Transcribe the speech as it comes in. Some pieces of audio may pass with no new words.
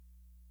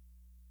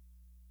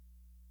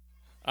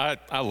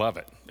I love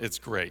it. It's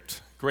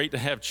great. Great to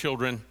have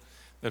children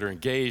that are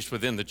engaged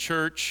within the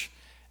church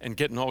and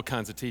getting all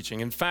kinds of teaching.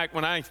 In fact,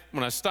 when I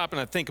stop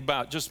and I think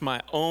about just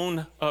my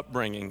own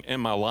upbringing in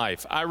my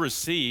life, I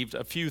received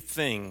a few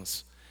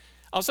things,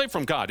 I'll say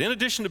from God. In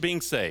addition to being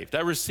saved,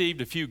 I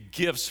received a few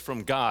gifts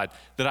from God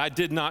that I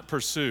did not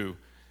pursue,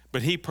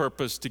 but He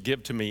purposed to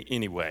give to me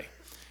anyway.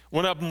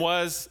 One of them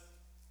was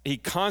He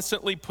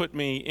constantly put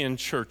me in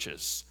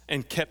churches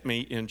and kept me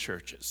in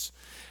churches.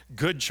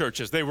 Good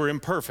churches. They were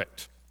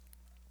imperfect,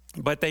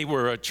 but they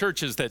were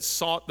churches that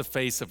sought the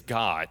face of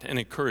God and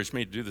encouraged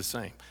me to do the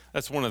same.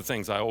 That's one of the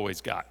things I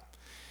always got.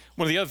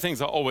 One of the other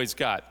things I always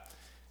got,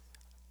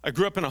 I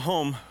grew up in a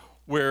home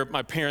where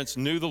my parents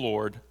knew the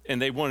Lord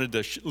and they wanted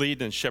to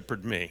lead and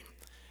shepherd me.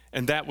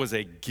 And that was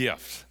a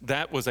gift.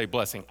 That was a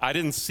blessing. I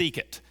didn't seek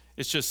it.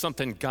 It's just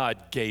something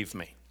God gave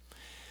me.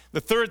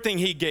 The third thing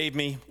He gave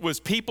me was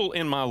people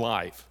in my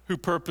life who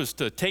purposed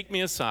to take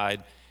me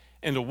aside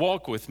and to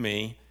walk with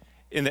me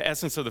in the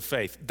essence of the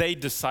faith. They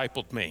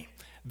discipled me.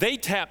 They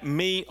tapped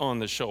me on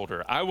the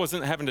shoulder. I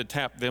wasn't having to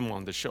tap them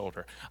on the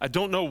shoulder. I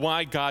don't know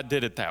why God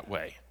did it that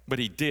way, but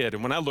He did.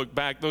 And when I look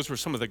back, those were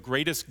some of the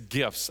greatest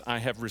gifts I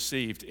have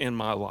received in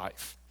my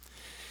life.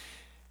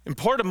 And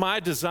part of my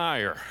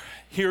desire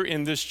here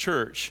in this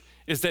church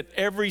is that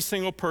every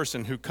single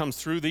person who comes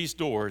through these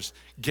doors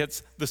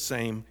gets the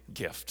same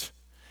gift.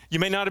 You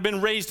may not have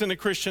been raised in a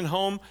Christian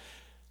home,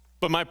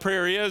 but my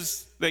prayer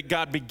is that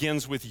God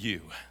begins with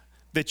you.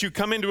 That you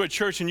come into a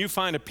church and you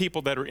find a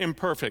people that are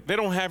imperfect. They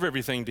don't have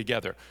everything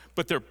together,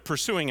 but they're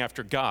pursuing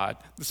after God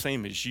the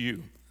same as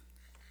you.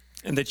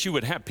 And that you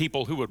would have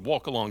people who would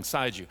walk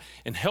alongside you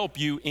and help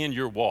you in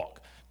your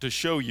walk to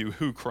show you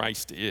who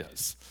Christ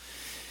is.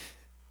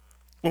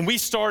 When we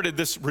started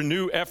this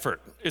Renew effort,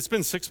 it's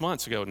been 6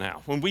 months ago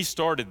now. When we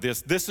started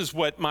this is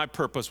what my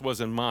purpose was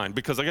in mind.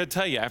 Because I got to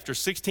tell you, after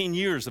 16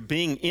 years of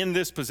being in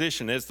this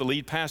position as the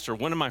lead pastor,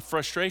 one of my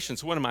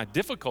frustrations, one of my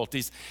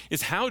difficulties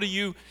is how do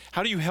you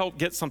help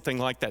get something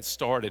like that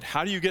started?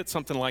 How do you get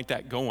something like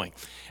that going?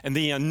 And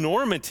the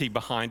enormity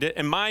behind it,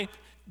 and my,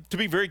 to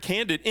be very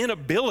candid,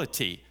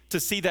 inability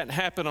to see that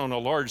happen on a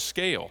large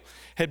scale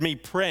had me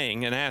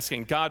praying and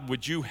asking, God,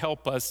 would you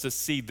help us to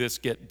see this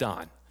get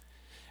done?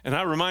 And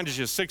I reminded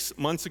you 6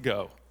 months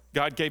ago,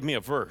 God gave me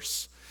a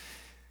verse.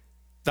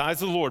 The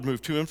eyes of the Lord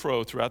move to and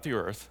fro throughout the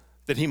earth,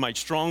 that He might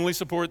strongly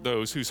support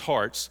those whose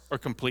hearts are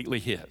completely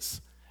His.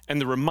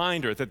 And the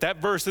reminder that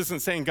verse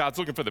isn't saying God's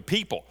looking for the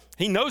people.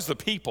 He knows the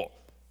people.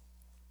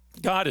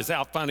 God is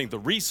out finding the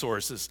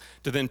resources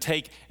to then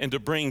take and to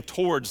bring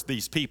towards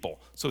these people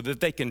so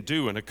that they can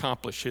do and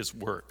accomplish His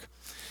work.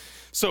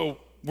 So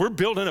we're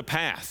building a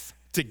path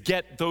to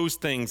get those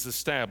things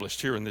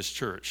established here in this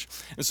church.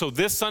 And so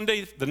this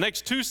Sunday, the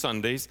next 2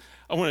 Sundays,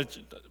 I want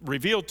to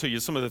reveal to you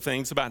some of the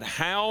things about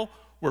how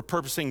we're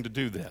purposing to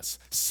do this.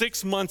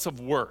 6 months of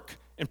work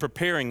in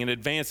preparing and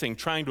advancing,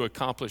 trying to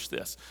accomplish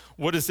this.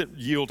 What is it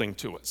yielding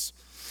to us?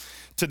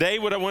 Today,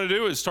 what I want to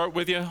do is start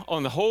with you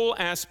on the whole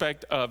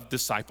aspect of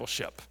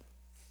discipleship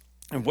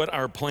and what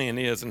our plan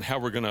is and how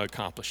we're going to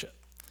accomplish it.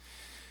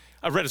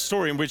 I read a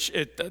story in which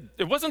it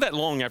wasn't that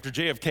long after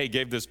JFK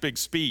gave this big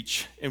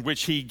speech in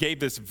which he gave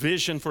this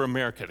vision for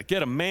America to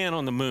get a man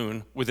on the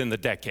moon within the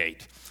decade.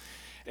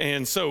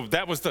 And so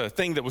that was the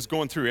thing that was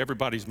going through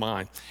everybody's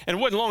mind. And it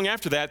wasn't long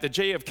after that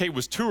JFK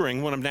was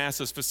touring one of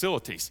NASA's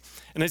facilities.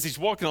 And as he's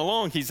walking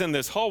along, he's in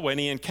this hallway and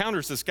he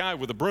encounters this guy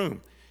with a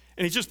broom.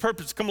 And he just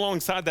purposed to come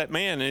alongside that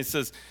man and he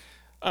says,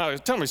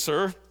 tell me,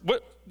 sir,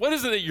 what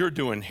is it that you're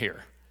doing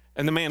here?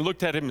 And the man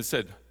looked at him and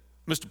said,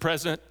 Mr.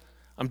 President,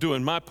 I'm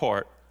doing my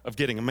part of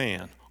getting a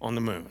man on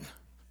the moon.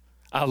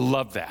 I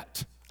love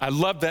that. I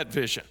love that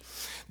vision.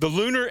 The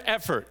lunar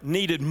effort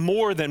needed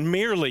more than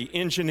merely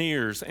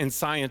engineers and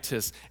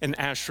scientists and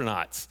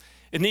astronauts.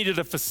 It needed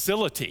a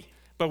facility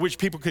by which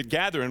people could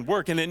gather and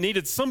work, and it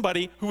needed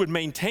somebody who would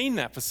maintain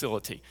that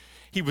facility.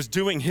 He was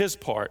doing his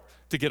part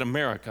to get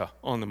America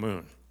on the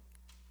moon.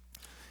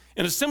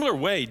 In a similar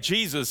way,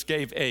 Jesus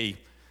gave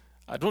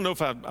I don't know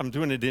if I'm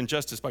doing it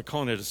injustice by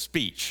calling it a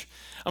speech.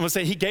 I'm going to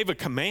say He gave a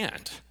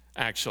command,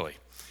 actually.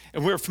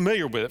 And we're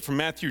familiar with it from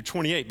Matthew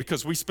 28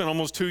 because we spent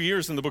almost 2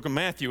 years in the book of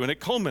Matthew, and it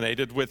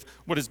culminated with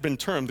what has been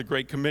termed the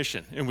Great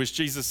Commission, in which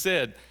Jesus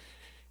said,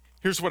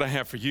 here's what I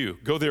have for you.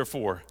 Go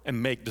therefore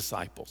and make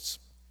disciples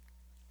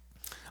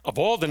of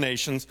all the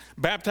nations,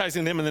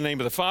 baptizing them in the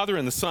name of the Father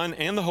and the Son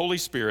and the Holy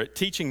Spirit,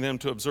 teaching them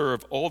to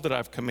observe all that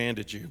I've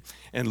commanded you.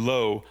 And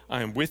lo,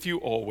 I am with you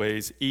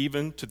always,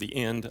 even to the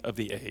end of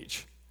the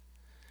age.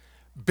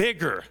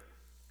 Bigger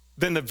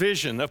than the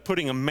vision of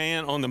putting a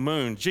man on the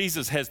moon,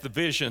 Jesus has the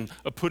vision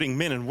of putting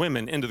men and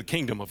women into the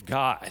kingdom of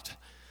God.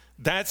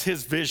 That's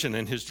His vision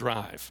and His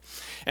drive.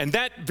 And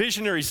that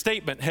visionary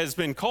statement has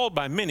been called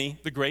by many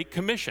the Great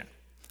Commission.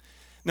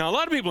 Now, a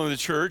lot of people in the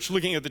church,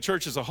 looking at the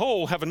church as a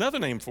whole, have another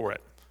name for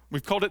it.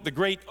 We've called it the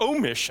Great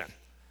Omission,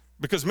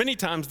 because many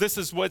times this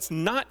is what's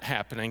not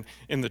happening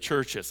in the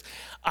churches.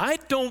 I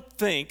don't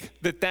think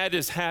that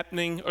is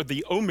happening, or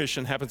the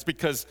omission happens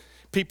because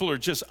people are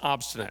just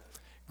obstinate.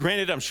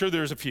 Granted, I'm sure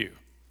there's a few,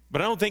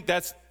 but I don't think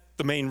that's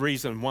the main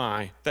reason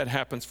why that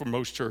happens for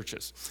most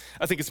churches.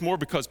 I think it's more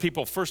because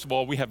people, first of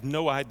all, we have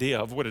no idea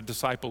of what a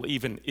disciple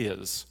even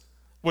is.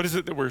 What is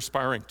it that we're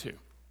aspiring to?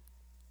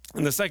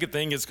 And the second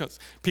thing is because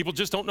people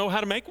just don't know how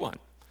to make one,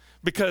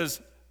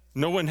 because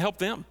no one helped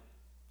them.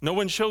 No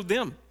one showed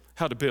them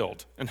how to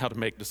build and how to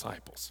make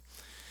disciples.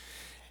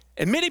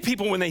 And many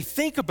people, when they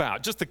think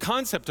about just the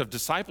concept of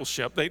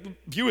discipleship, they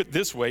view it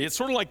this way. It's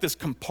sort of like this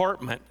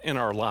compartment in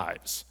our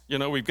lives. You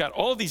know, we've got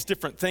all these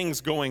different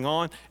things going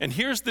on, and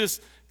here's this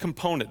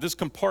component, this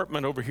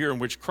compartment over here in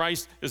which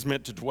Christ is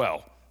meant to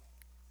dwell.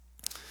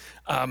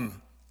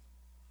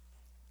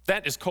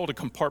 That is called a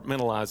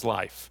compartmentalized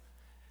life.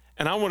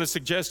 And I want to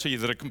suggest to you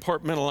that a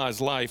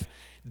compartmentalized life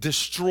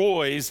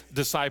destroys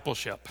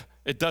discipleship.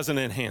 It doesn't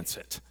enhance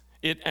it.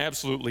 It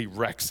absolutely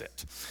wrecks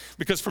it.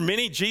 Because for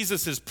many,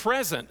 Jesus is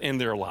present in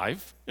their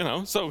life, you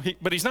know,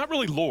 but he's not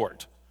really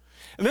Lord.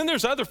 And then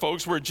there's other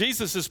folks where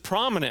Jesus is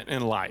prominent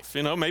in life.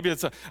 You know, maybe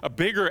it's a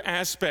bigger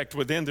aspect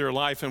within their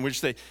life in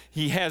which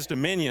he has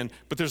dominion,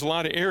 but there's a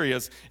lot of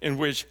areas in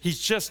which he's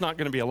just not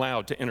going to be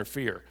allowed to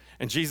interfere.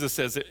 And Jesus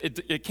says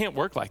it can't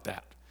work like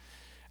that.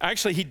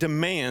 Actually, he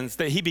demands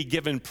that he be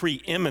given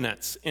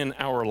preeminence in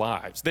our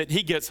lives, that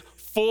he gets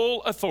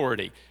full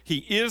authority.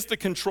 He is the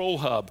control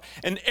hub,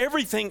 and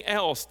everything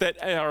else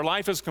that our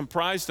life is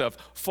comprised of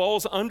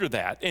falls under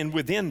that and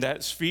within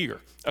that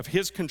sphere of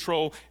his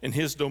control and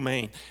his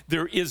domain.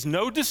 There is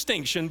no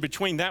distinction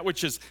between that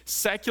which is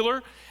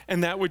secular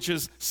and that which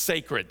is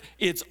sacred.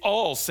 It's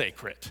all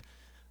sacred.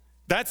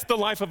 That's the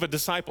life of a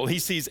disciple. He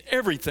sees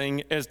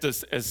everything as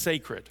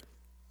sacred.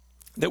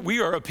 That we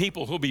are a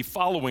people who'll be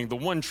following the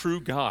one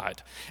true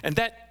God. And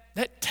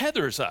that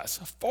tethers us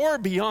far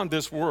beyond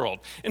this world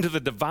into the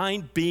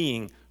divine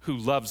being who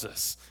loves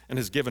us and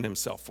has given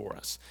himself for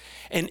us.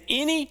 And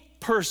any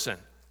person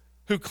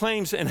who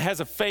claims and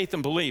has a faith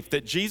and belief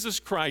that Jesus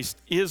Christ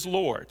is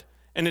Lord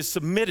and is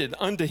submitted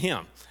unto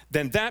him,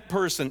 then that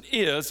person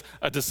is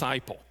a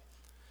disciple.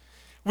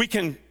 We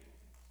can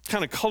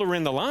kind of color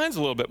in the lines a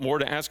little bit more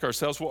to ask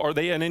ourselves, well, are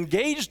they an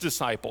engaged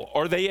disciple?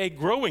 Are they a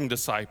growing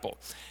disciple?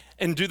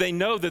 And do they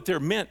know that they're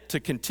meant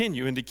to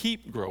continue and to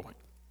keep growing?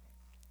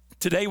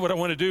 Today, what I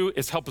want to do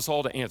is help us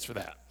all to answer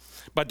that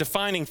by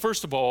defining,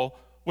 first of all,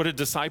 what a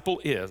disciple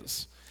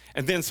is,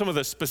 and then some of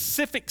the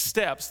specific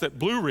steps that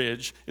Blue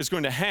Ridge is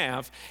going to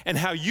have and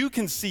how you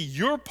can see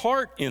your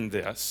part in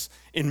this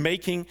in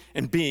making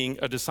and being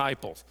a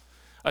disciple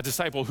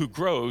who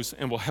grows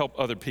and will help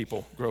other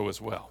people grow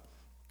as well.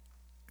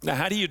 Now,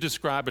 how do you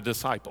describe a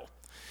disciple?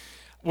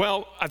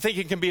 Well, I think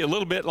it can be a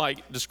little bit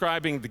like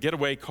describing the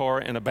getaway car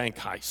in a bank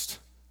heist,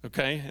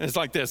 okay? And it's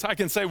like this. I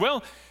can say,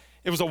 well,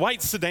 it was a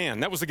white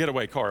sedan. That was the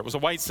getaway car. It was a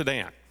white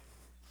sedan.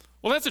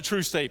 Well, that's a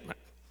true statement.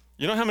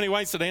 You know how many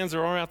white sedans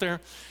there are out there?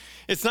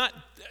 It's not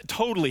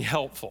totally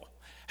helpful.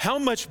 How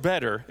much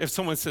better if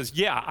someone says,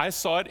 yeah, I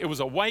saw it. It was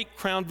a white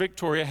Crown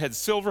Victoria, had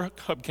silver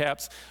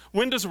hubcaps,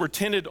 windows were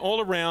tinted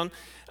all around,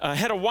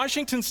 had a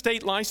Washington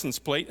State license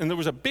plate, and there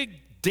was a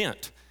big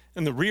dent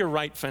in the rear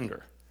right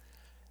fender.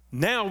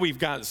 Now we've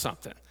got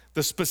something.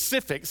 The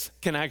specifics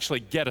can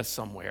actually get us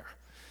somewhere.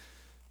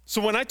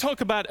 So when I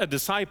talk about a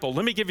disciple,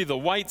 let me give you the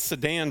white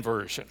sedan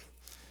version.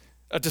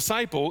 A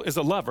disciple is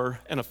a lover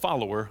and a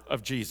follower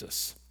of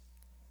Jesus.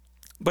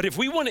 But if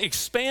we want to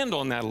expand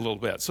on that a little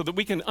bit so that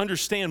we can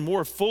understand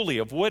more fully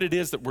of what it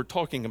is that we're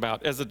talking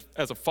about as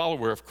a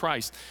follower of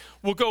Christ,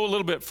 we'll go a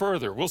little bit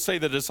further. We'll say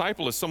the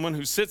disciple is someone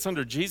who sits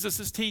under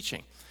Jesus'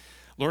 teaching,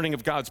 learning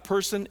of God's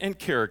person and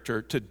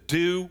character to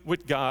do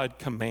what God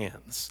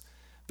commands.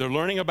 They're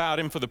learning about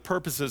him for the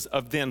purposes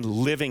of then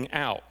living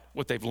out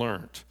what they've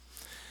learned.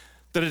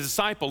 That a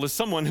disciple is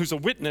someone who's a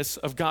witness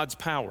of God's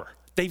power.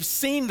 They've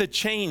seen the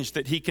change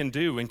that he can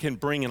do and can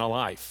bring in a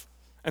life,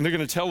 and they're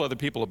going to tell other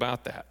people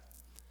about that.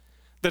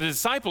 That a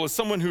disciple is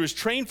someone who is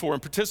trained for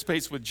and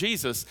participates with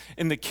Jesus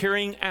in the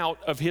carrying out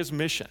of his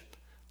mission.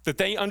 That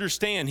they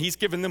understand he's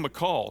given them a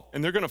call,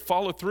 and they're going to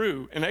follow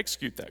through and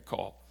execute that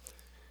call.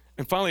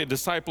 And finally, a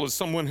disciple is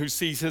someone who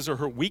sees his or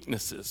her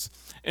weaknesses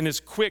and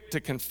is quick to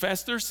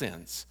confess their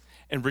sins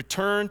and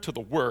return to the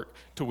work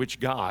to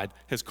which God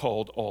has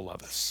called all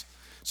of us.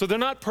 So they're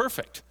not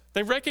perfect.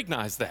 They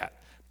recognize that,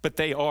 but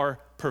they are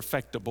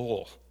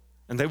perfectible,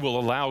 and they will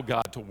allow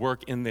God to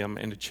work in them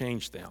and to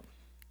change them.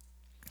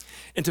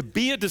 And to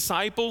be a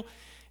disciple,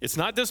 it's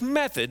not this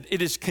method,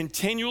 it is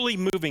continually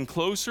moving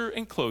closer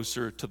and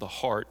closer to the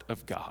heart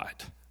of God.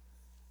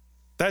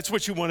 That's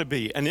what you want to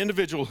be, an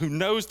individual who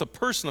knows the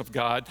person of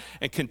God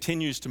and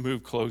continues to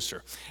move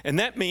closer. And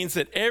that means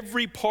that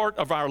every part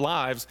of our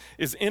lives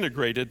is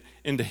integrated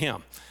into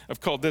him. I've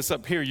called this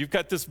up here, you've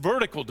got this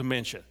vertical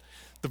dimension.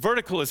 The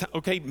vertical is,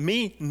 okay,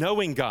 me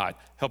knowing God,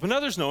 helping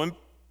others know him,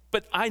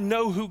 but I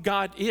know who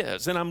God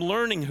is, and I'm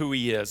learning who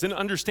he is and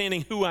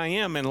understanding who I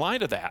am in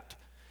light of that.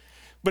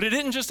 But it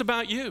isn't just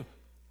about you,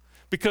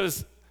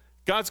 because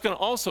God's going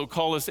to also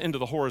call us into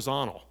the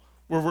horizontal,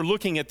 where we're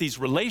looking at these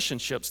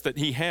relationships that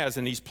he has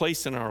and he's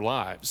placed in our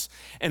lives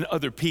and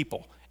other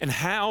people, and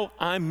how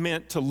I'm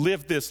meant to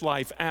live this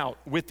life out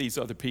with these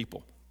other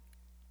people.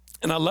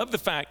 And I love the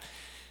fact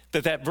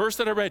that verse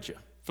that I read you,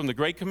 from the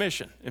Great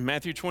Commission in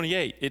Matthew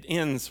 28, it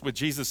ends with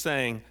Jesus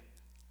saying,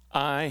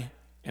 I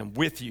am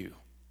with you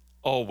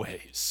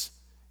always.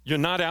 You're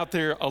not out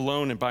there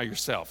alone and by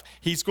yourself.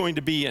 He's going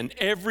to be in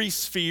every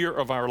sphere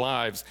of our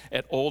lives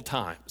at all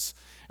times.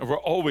 And we're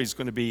always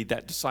going to be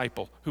that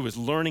disciple who is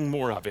learning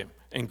more of him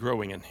and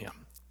growing in him.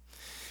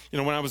 You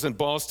know, when I was in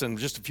Boston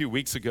just a few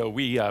weeks ago,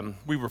 we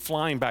were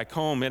flying back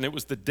home, and it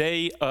was the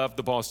day of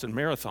the Boston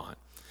Marathon.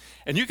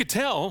 And you could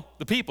tell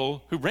the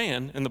people who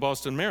ran in the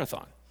Boston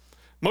Marathon,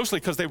 mostly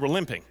because they were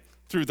limping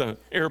through the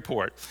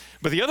airport.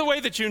 But the other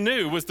way that you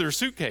knew was their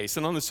suitcase.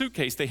 And on the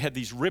suitcase, they had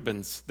these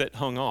ribbons that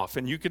hung off.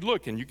 And you could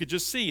look and you could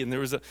just see. And there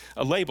was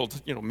a label,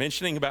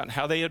 mentioning about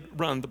how they had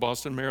run the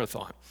Boston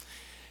Marathon.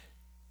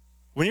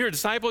 When you're a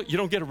disciple, you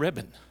don't get a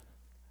ribbon.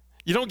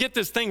 You don't get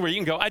this thing where you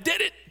can go, I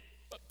did it,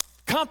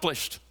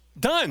 accomplished,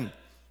 done.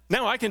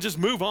 Now I can just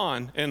move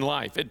on in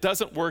life. It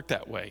doesn't work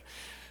that way.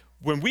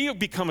 When we have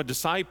become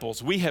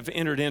disciples, we have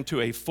entered into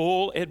a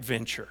full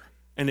adventure,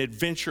 an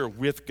adventure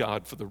with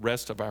God for the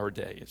rest of our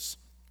days.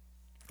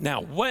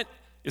 Now, what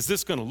is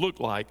this going to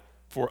look like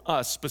for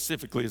us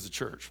specifically as a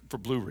church, for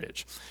Blue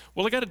Ridge?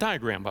 Well, I got a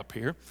diagram up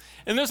here,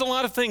 and there's a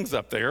lot of things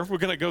up there. We're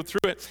going to go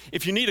through it.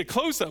 If you need a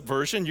close-up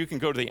version, you can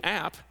go to the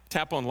app,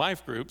 tap on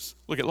Life Groups,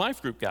 look at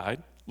Life Group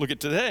Guide, look at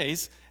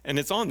today's, and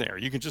it's on there.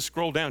 You can just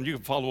scroll down. You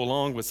can follow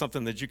along with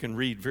something that you can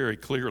read very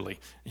clearly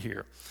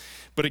here.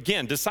 But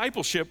again,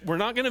 discipleship, we're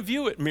not going to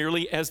view it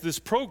merely as this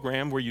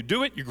program where you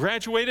do it, you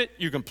graduate it,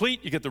 you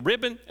complete, you get the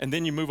ribbon, and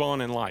then you move on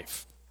in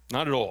life.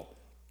 Not at all.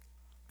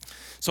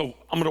 So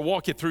I'm going to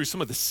walk you through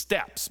some of the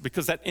steps,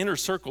 because that inner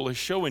circle is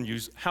showing you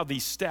how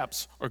these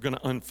steps are going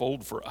to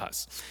unfold for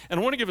us. And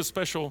I want to give a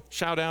special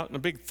shout out and a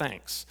big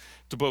thanks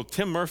to both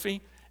Tim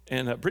Murphy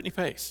and Brittany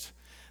Paste.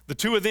 The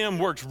two of them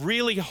worked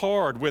really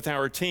hard with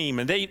our team,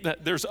 and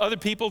there's other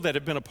people that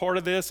have been a part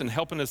of this and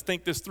helping us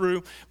think this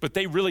through, but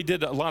they really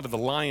did a lot of the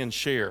lion's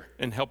share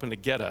in helping to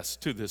get us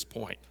to this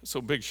point.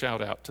 So big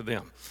shout out to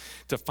them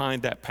to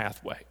find that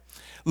pathway.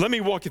 Let me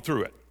walk you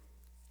through it.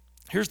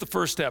 Here's the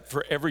first step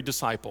for every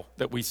disciple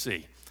that we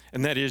see,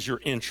 and that is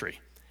your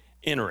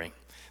entering.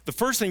 The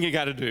first thing you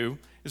got to do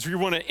is you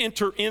want to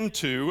enter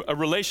into a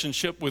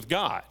relationship with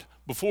God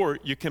before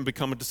you can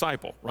become a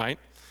disciple, right?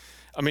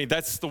 I mean,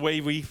 that's the way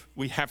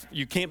we have.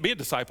 You can't be a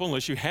disciple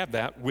unless you have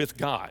that with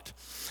God.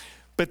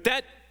 But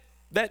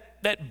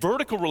that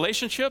vertical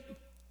relationship,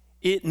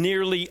 it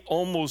nearly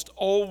almost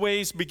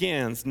always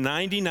begins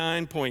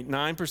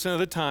 99.9% of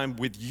the time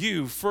with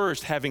you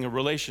first having a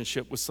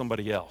relationship with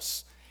somebody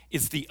else.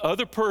 It's the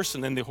other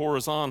person in the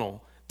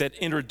horizontal that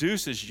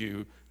introduces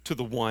you to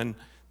the one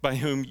by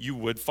whom you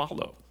would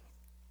follow.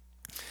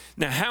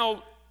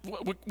 Now,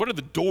 what are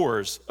the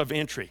doors of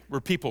entry where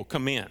people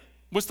come in?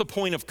 What's the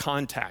point of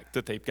contact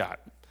that they've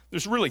got?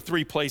 There's really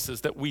three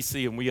places that we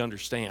see and we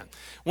understand.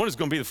 One is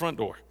going to be the front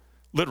door,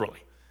 literally.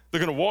 They're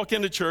going to walk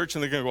into church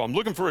and they're going to go, I'm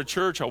looking for a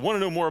church. I want to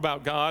know more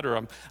about God, or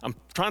I'm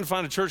trying to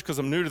find a church because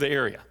I'm new to the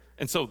area.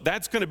 And so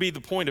that's going to be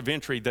the point of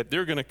entry that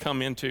they're going to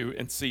come into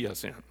and see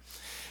us in.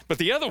 But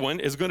the other one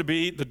is going to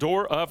be the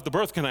door of the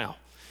birth canal.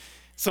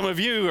 Some of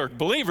you are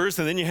believers,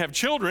 and then you have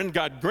children.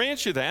 God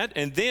grants you that.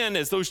 And then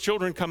as those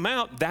children come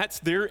out, that's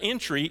their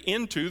entry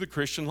into the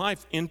Christian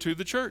life, into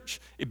the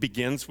church. It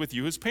begins with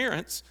you as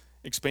parents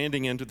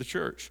expanding into the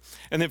church.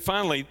 And then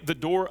finally, the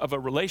door of a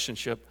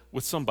relationship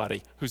with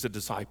somebody who's a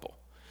disciple.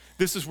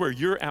 This is where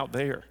you're out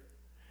there.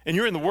 And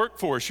you're in the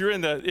workforce, you're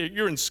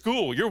in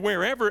school, you're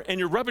wherever, and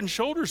you're rubbing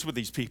shoulders with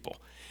these people.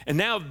 And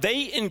now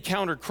they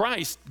encounter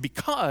Christ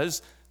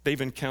because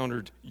they've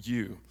encountered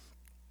you.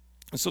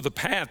 And so the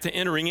path to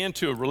entering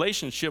into a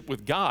relationship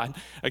with God,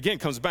 again,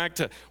 comes back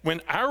to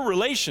when our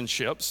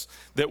relationships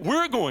that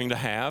we're going to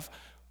have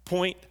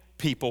point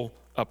people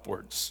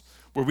upwards,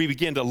 where we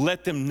begin to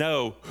let them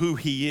know who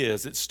he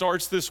is. It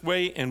starts this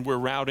way, and we're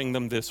routing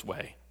them this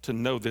way to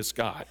know this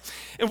God.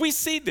 And we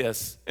see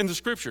this in the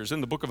scriptures,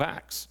 in the book of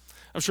Acts.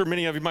 I'm sure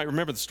many of you might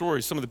remember the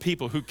story, some of the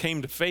people who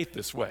came to faith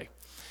this way.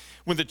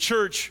 When the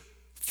church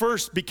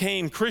first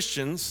became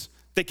Christians,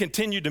 they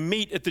continued to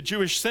meet at the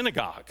Jewish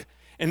synagogue.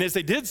 And as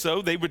they did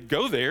so, they would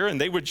go there and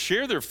they would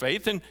share their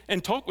faith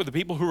and talk with the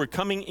people who were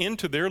coming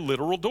into their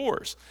literal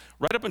doors.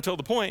 Right up until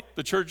the point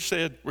the church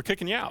said, we're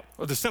kicking you out.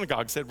 Or the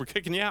synagogue said, we're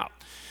kicking you out.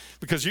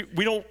 Because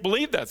we don't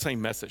believe that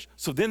same message.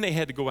 So then they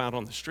had to go out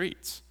on the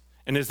streets.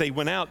 And as they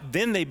went out,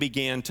 then they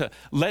began to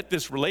let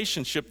this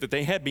relationship that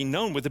they had be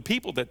known with the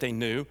people that they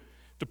knew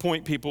to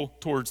point people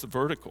towards the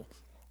vertical.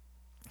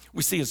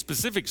 We see a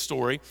specific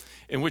story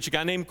in which a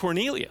guy named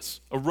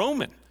Cornelius, a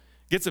Roman,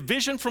 gets a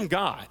vision from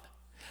God.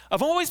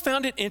 I've always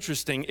found it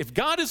interesting, if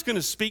God is going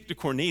to speak to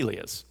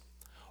Cornelius,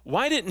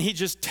 why didn't he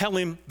just tell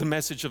him the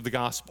message of the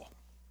gospel?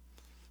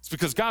 It's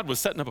because God was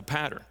setting up a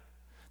pattern.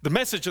 The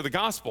message of the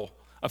gospel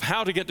of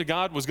how to get to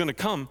God was going to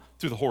come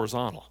through the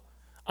horizontal.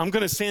 I'm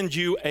going to send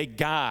you a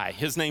guy.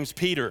 His name's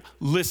Peter.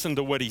 Listen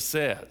to what he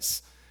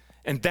says.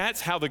 And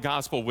that's how the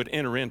gospel would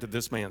enter into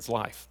this man's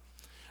life.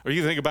 Or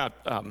you think about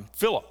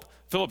Philip.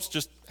 Philip's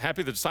just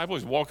happy the disciple.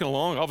 He's walking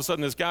along. All of a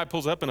sudden, this guy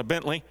pulls up in a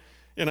Bentley,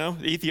 the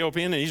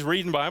Ethiopian, and he's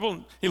reading the Bible.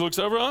 And he looks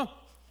over,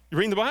 You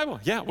reading the Bible?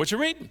 Yeah. What you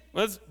reading?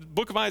 Well, it's the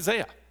book of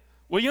Isaiah.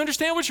 Well, you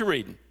understand what you're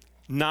reading?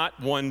 Not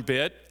one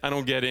bit. I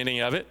don't get any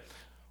of it.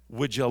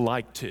 Would you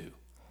like to?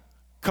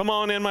 Come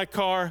on in my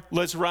car.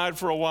 Let's ride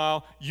for a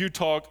while. You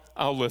talk.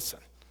 I'll listen.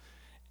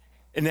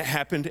 And it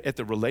happened at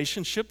the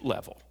relationship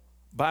level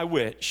by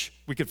which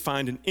we could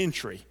find an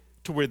entry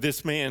to where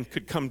this man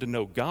could come to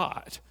know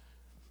God.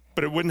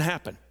 But it wouldn't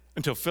happen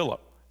until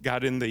Philip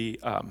got in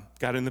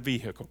the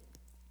vehicle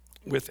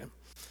with him.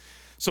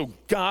 So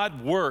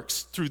God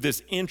works through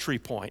this entry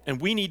point,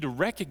 and we need to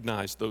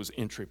recognize those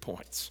entry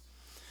points.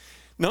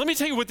 Now, let me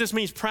tell you what this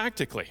means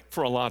practically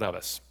for a lot of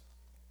us.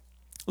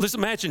 Let's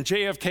imagine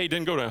JFK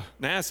didn't go to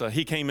NASA.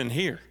 He came in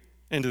here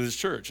into this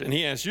church, and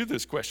he asked you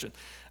this question.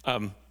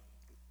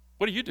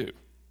 What do you do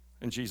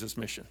in Jesus'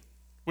 mission?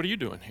 What are you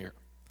doing here?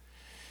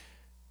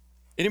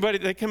 Anybody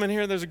that come in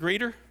here there's a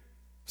greeter?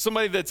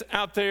 Somebody that's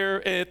out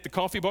there at the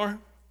coffee bar?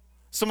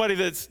 Somebody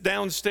that's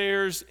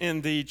downstairs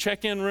in the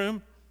check-in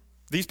room?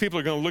 These people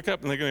are going to look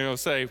up and they're going to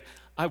say,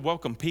 I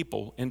welcome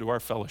people into our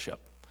fellowship.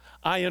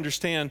 I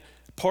understand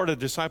part of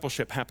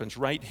discipleship happens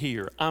right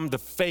here. I'm the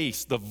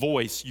face, the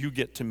voice you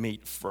get to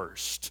meet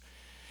first.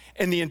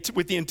 And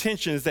with the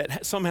intention is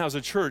that somehow as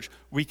a church,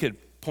 we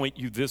could point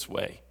you this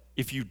way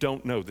if you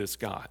don't know this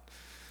God.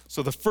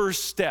 So the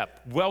first step,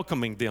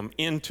 welcoming them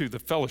into the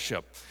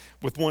fellowship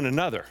with one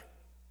another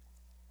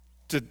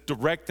to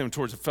direct them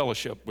towards a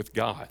fellowship with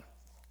God.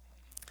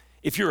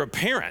 If you're a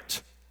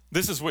parent,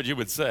 this is what you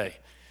would say.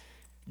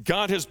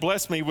 God has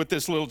blessed me with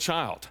this little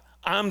child.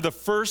 I'm the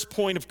first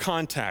point of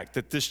contact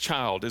that this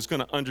child is going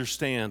to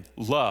understand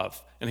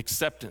love and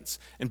acceptance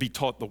and be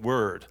taught the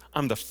word.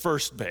 I'm the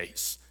first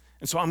base.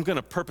 And so I'm going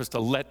to purpose to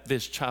let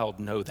this child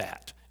know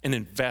that and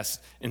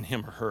invest in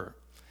him or her.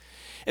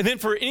 And then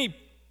for any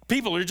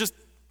people who are just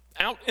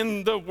out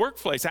in the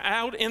workplace,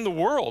 out in the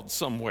world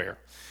somewhere,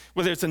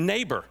 whether it's a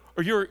neighbor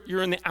or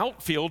you're in the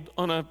outfield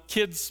on a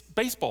kid's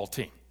baseball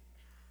team,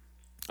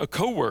 a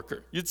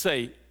coworker, you'd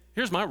say,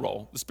 here's my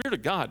role. The Spirit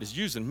of God is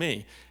using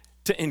me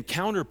to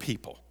encounter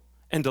people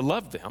and to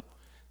love them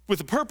with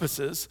the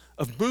purposes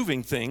of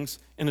moving things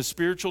in a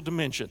spiritual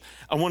dimension.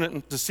 I want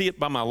them to see it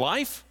by my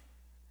life,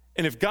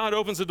 and if God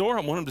opens the door,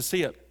 I want them to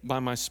see it by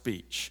my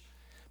speech.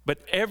 But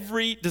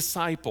every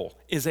disciple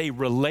is a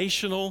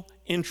relational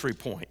entry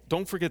point.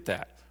 Don't forget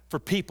that, for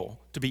people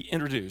to be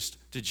introduced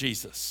to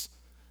Jesus.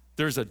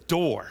 There's a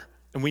door,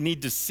 and we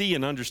need to see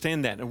and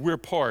understand that, and we're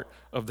part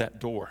of that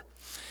door.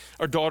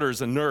 Our daughter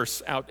is a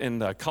nurse out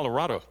in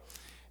Colorado,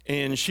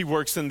 and she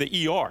works in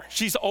the ER.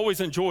 She's always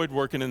enjoyed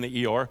working in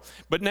the ER,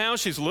 but now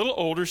she's a little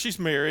older, she's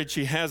married,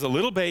 she has a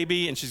little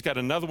baby, and she's got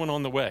another one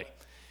on the way.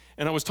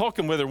 And I was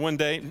talking with her one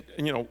day,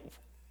 and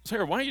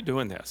Sarah, why are you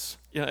doing this?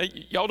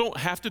 Y'all don't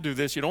have to do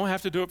this. You don't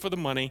have to do it for the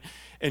money,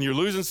 and you're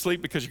losing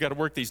sleep because you got to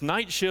work these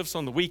night shifts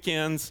on the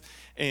weekends,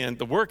 and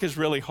the work is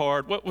really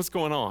hard. What's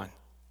going on?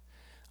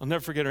 I'll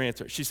never forget her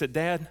answer. She said,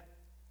 Dad,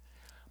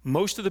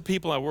 most of the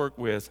people I work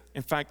with,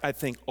 in fact, I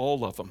think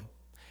all of them,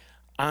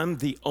 I'm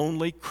the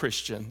only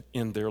Christian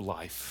in their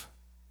life.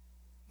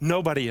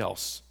 Nobody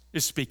else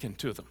is speaking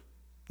to them.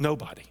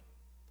 Nobody.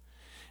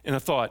 And I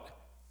thought,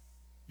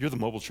 you're the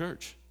mobile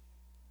church.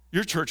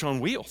 You're church on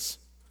wheels.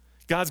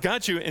 God's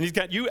got you, and he's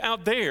got you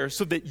out there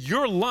so that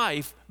your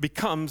life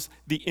becomes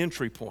the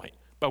entry point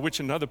by which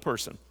another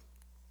person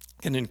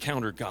can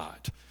encounter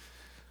God.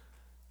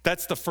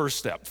 That's the first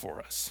step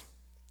for us.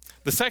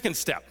 The second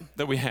step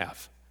that we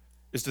have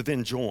is to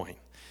then join.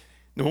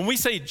 Now, when we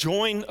say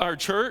join our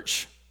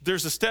church,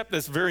 there's a step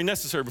that's very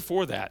necessary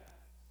before that.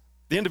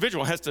 The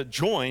individual has to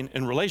join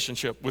in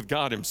relationship with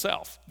God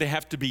himself. They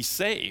have to be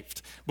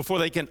saved before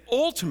they can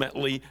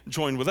ultimately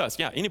join with us.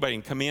 Yeah, anybody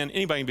can come in,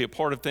 anybody can be a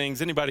part of things,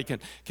 anybody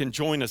can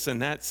join us in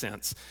that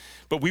sense.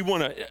 But we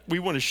want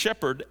to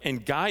shepherd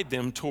and guide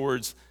them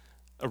towards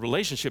a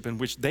relationship in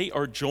which they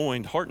are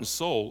joined heart and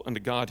soul unto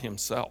God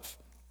himself.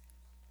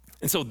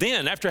 And so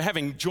then, after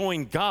having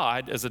joined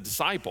God as a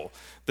disciple,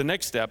 the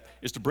next step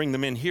is to bring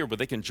them in here where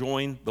they can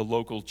join the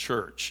local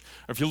church.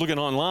 Or if you're looking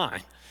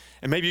online,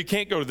 and maybe you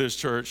can't go to this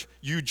church,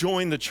 you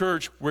join the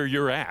church where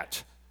you're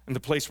at, in the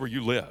place where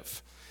you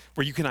live,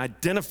 where you can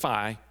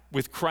identify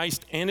with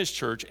Christ and his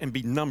church and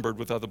be numbered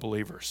with other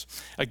believers.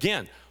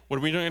 Again, what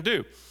are we going to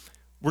do?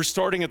 We're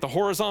starting at the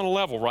horizontal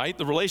level, right?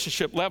 The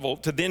relationship level,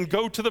 to then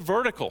go to the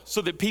vertical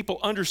so that people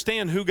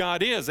understand who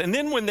God is. And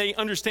then when they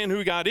understand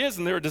who God is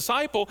and they're a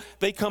disciple,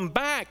 they come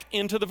back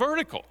into the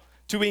vertical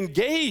to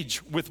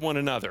engage with one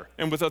another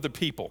and with other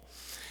people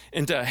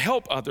and to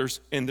help others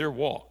in their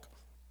walk.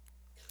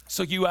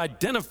 So you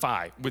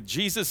identify with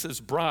Jesus'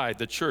 bride,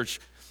 the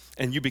church,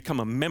 and you become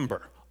a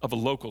member of a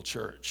local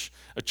church.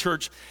 A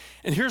church,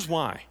 and here's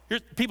why.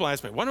 People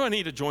ask me, why do I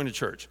need to join a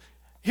church?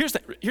 Here's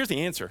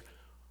the answer.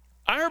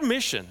 Our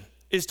mission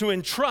is to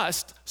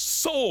entrust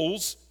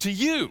souls to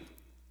you.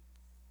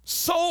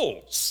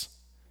 Souls.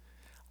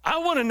 I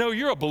want to know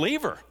you're a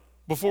believer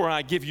before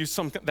I give you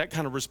that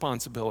kind of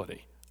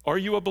responsibility. Are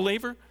you a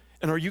believer?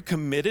 And are you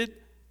committed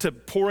to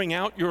pouring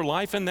out your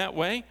life in that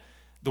way?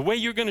 The way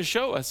you're going to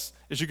show us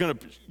is you're going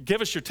to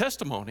give us your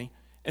testimony,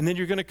 and then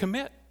you're going to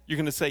commit. You're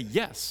going to say,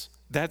 yes,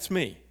 That's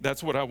me.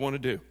 That's what I want to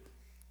do.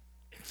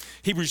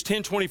 Hebrews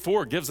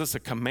 10:24 gives us a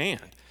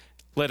command.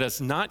 Let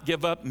us not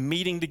give up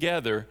meeting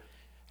together,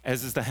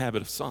 as is the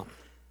habit of some.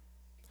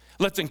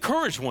 Let's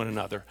encourage one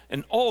another,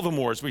 and all the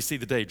more as we see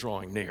the day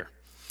drawing near.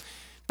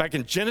 Back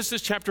in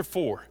Genesis chapter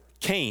 4,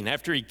 Cain,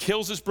 after he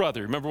kills his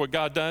brother, remember what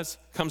God does?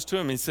 Comes to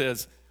him and he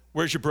says,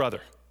 where's your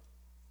brother?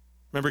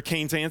 Remember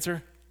Cain's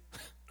answer?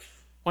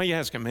 Why are you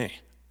asking me?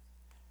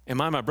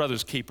 Am I my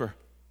brother's keeper?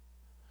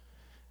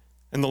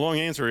 And the long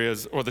answer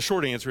is, or the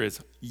short answer is,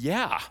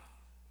 yeah.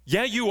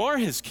 Yeah, you are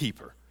his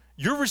keeper.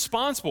 You're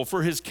responsible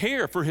for his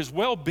care, for his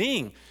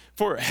well-being,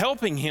 for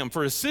helping him,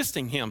 for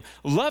assisting him,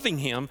 loving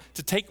him,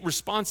 to take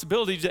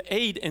responsibility to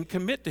aid and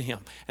commit to him.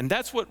 And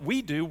that's what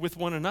we do with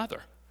one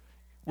another.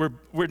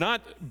 We're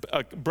not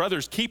a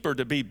brother's keeper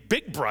to be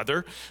big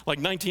brother, like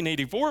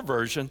 1984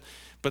 version,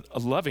 but a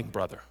loving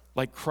brother,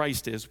 like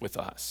Christ is with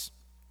us.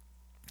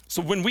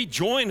 So when we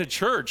join a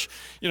church,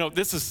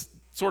 this is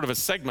sort of a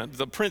segment.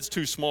 The print's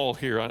too small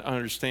here, I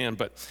understand,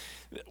 but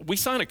we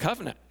sign a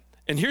covenant.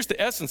 And here's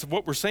the essence of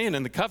what we're saying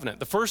in the covenant.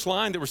 The first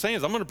line that we're saying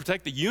is, I'm going to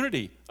protect the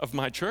unity of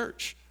my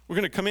church. We're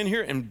going to come in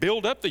here and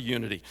build up the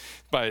unity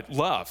by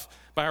love,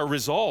 by our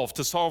resolve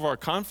to solve our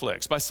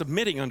conflicts, by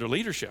submitting under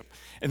leadership.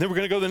 And then we're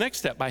going to go the next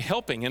step by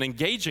helping and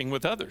engaging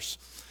with others,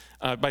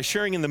 by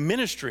sharing in the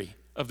ministry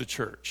of the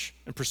church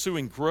and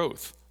pursuing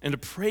growth, and to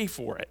pray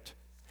for it,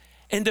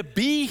 and to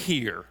be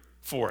here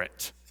for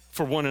it,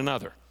 for one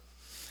another.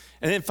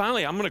 And then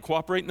finally, I'm going to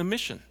cooperate in the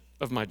mission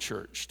of my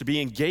church, to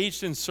be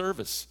engaged in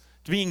service,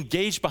 to be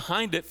engaged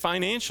behind it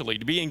financially,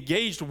 to be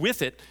engaged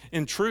with it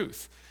in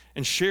truth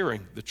and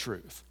sharing the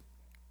truth.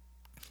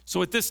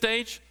 So at this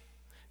stage,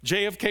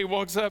 JFK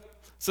walks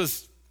up,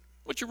 says,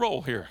 what's your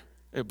role here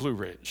at Blue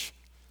Ridge?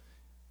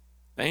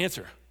 The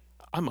answer,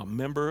 I'm a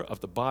member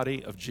of the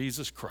body of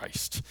Jesus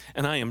Christ,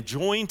 and I am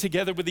joined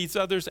together with these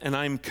others, and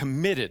I'm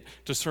committed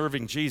to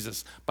serving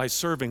Jesus by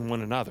serving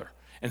one another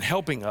and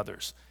helping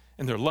others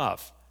in their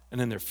love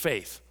and in their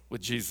faith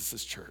with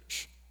Jesus'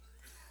 church.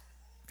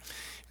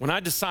 When I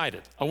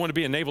decided I want to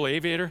be a naval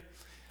aviator,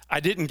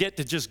 I didn't get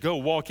to just go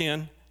walk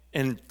in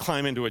and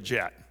climb into a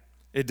jet.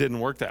 It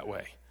didn't work that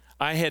way.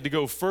 I had to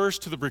go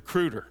first to the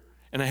recruiter,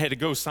 and I had to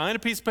go sign a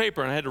piece of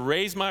paper, and I had to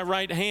raise my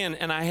right hand,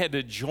 and I had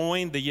to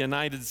join the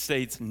United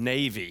States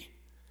Navy.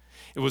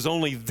 It was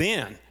only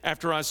then,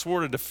 after I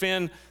swore to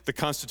defend the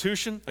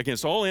Constitution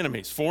against all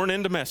enemies, foreign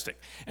and domestic,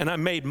 and I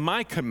made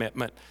my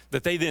commitment,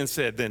 that they then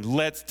said, then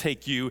let's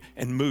take you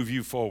and move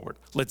you forward.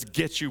 Let's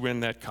get you in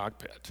that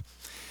cockpit.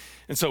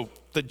 And so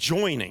the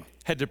joining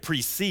had to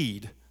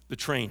precede the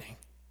training.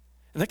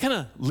 And that kind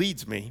of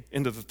leads me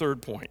into the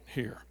third point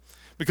here.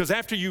 Because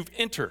after you've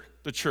entered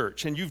the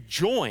church and you've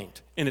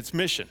joined in its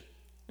mission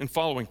in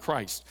following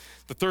Christ,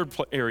 the third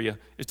area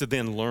is to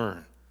then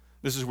learn.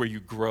 This is where you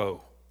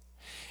grow.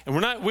 And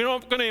we're not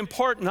going to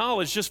impart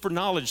knowledge just for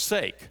knowledge's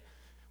sake.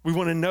 We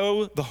want to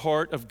know the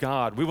heart of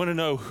God. We want to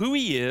know who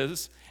he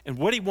is and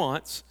what he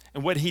wants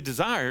and what he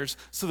desires,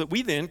 so that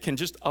we then can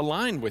just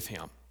align with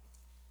him.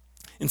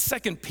 In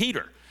 2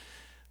 Peter,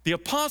 the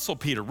Apostle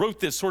Peter wrote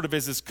this sort of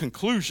as his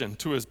conclusion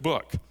to his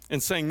book,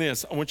 and saying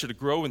this, I want you to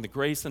grow in the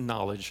grace and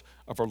knowledge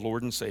of our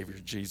Lord and Savior,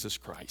 Jesus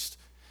Christ.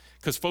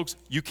 Because folks,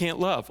 you can't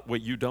love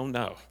what you don't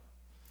know.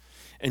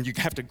 And you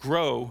have to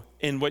grow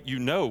in what you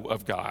know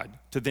of God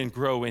to then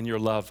grow in your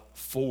love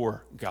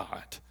for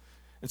God.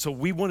 And so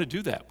we want to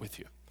do that with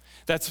you.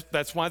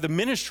 That's why the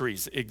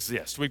ministries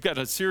exist. We've got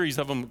a series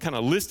of them kind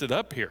of listed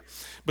up here.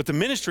 But the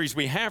ministries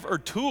we have are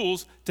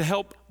tools to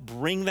help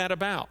bring that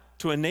about,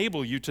 to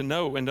enable you to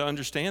know and to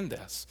understand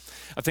this.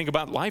 I think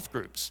about life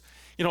groups.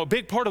 A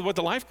big part of what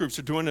the life groups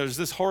are doing is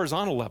this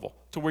horizontal level,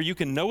 to where you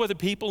can know other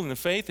people in the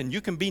faith and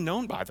you can be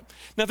known by them.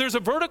 Now, there's a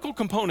vertical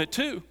component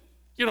too.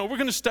 We're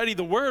going to study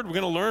the Word. We're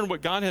going to learn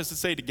what God has to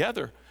say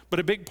together. But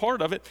a big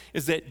part of it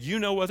is that you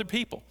know other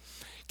people.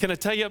 Can I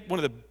tell you one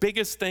of the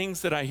biggest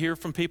things that I hear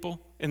from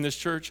people in this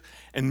church,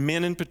 and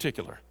men in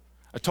particular?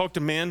 I talk to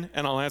men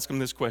and I'll ask them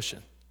this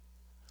question.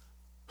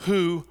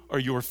 Who are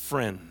your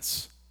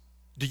friends?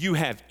 Do you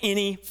have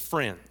any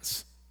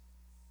friends?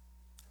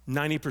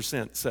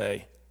 90%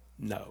 say,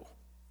 no,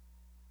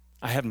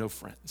 I have no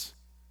friends.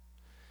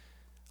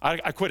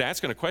 I quit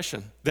asking a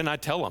question, then I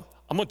tell them,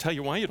 I'm going to tell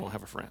you why you don't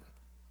have a friend.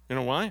 You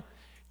know why?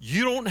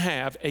 You don't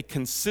have a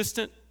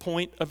consistent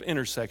point of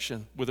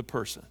intersection with a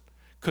person,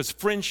 because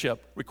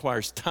friendship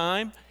requires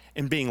time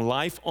and being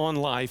life on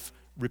life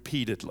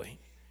repeatedly.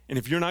 And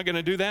if you're not going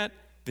to do that,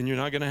 then you're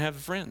not going to have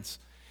friends.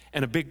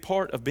 And a big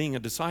part of being a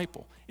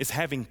disciple is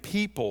having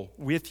people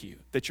with you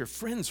that you're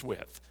friends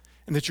with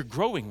and that you're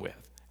growing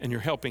with and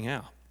you're helping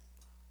out.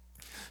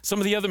 Some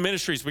of the other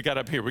ministries we got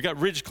up here, we got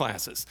Ridge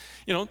classes.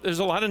 There's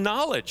a lot of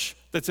knowledge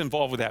that's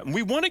involved with that. And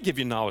we want to give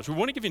you knowledge. We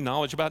want to give you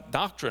knowledge about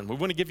doctrine. We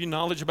want to give you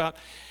knowledge about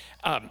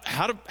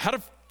how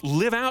to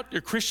live out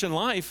your Christian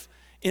life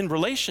in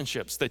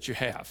relationships that you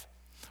have.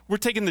 We're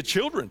taking the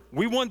children.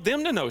 We want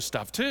them to know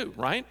stuff too,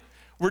 right?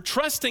 We're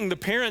trusting the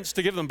parents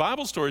to give them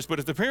Bible stories, but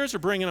if the parents are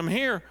bringing them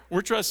here,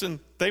 we're trusting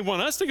they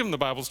want us to give them the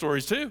Bible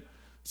stories too.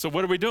 So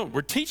what are we doing?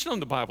 We're teaching them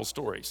the Bible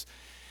stories.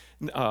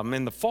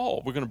 in the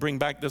fall, we're going to bring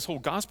back this whole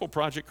gospel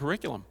project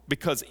curriculum,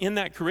 because in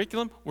that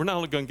curriculum, we're not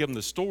only going to give them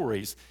the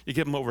stories, you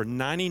give them over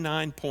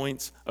 99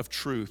 points of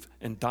truth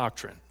and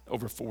doctrine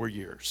over 4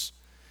 years,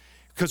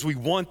 because we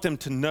want them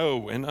to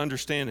know and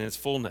understand in its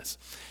fullness.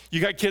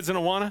 You got kids in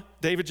Awana?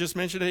 David just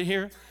mentioned it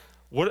here.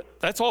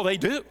 That's all they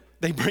do.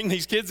 They bring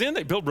these kids in,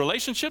 they build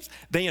relationships,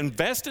 they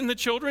invest in the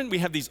children. We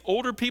have these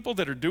older people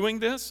that are doing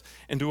this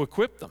and to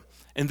equip them.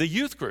 And the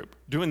youth group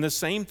doing the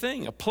same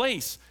thing, a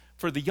place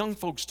for the young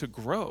folks to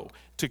grow,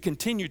 to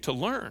continue to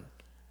learn,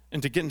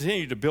 and to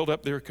continue to build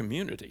up their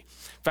community.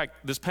 In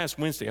fact, this past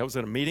Wednesday, I was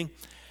at a meeting.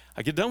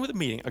 I get done with the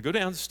meeting, I go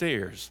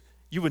downstairs.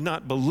 You would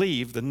not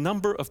believe the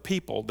number of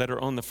people that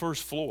are on the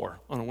first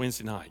floor on a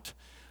Wednesday night.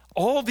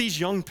 All these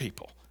young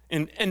people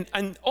and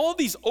all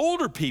these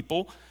older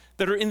people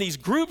that are in these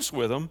groups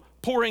with them,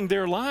 pouring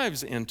their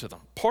lives into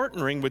them,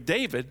 partnering with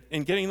David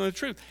in getting them the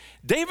truth.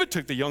 David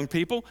took the young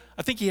people.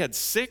 I think he had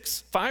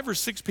 5 or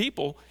 6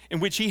 people in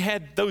which he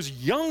had those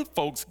young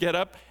folks get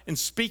up and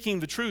speaking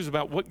the truths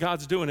about what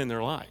God's doing in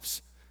their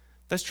lives.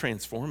 That's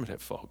transformative,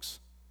 folks.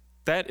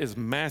 That is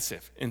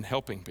massive in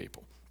helping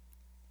people.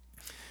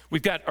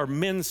 We've got our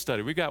men's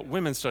study. We've got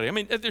women's study. I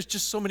mean, there's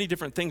just so many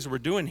different things that we're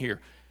doing here.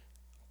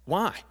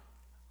 Why?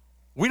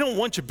 We don't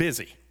want you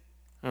busy,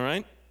 all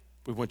right?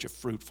 We want you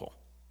fruitful.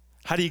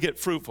 How do you get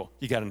fruitful?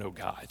 You got to know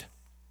God.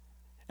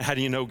 And how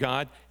do you know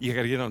God? You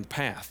got to get on the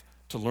path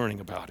to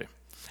learning about him.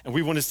 And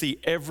we want to see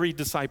every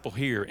disciple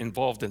here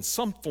involved in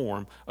some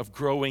form of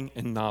growing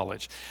in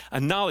knowledge. A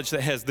knowledge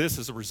that has this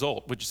as a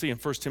result, what you see in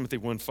 1 Timothy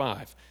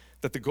 1:5,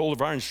 that the goal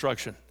of our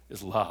instruction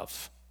is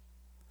love.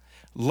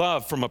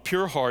 Love from a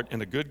pure heart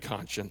and a good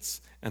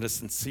conscience and a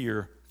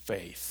sincere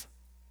faith.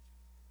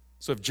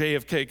 So if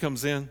JFK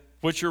comes in,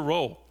 what's your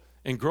role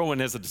in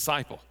growing as a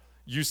disciple?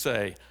 You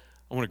say,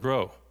 I want to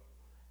grow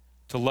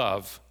to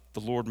love the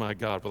Lord my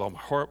God with all my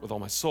heart, with all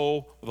my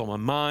soul, with all my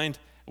mind,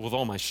 and with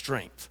all my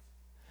strength.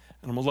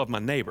 And I'm going to love my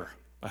neighbor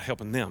by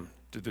helping them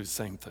to do the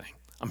same thing.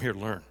 I'm here to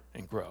learn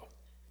and grow.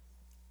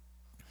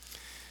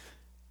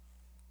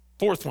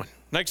 Fourth one,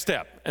 next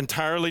step,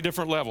 entirely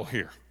different level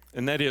here.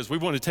 And that is, we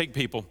want to take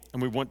people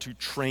and we want to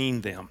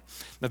train them.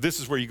 Now, this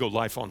is where you go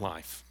life on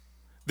life.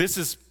 This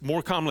is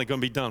more commonly going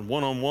to be done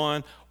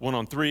one-on-one,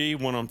 1-on-3,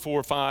 1-on-4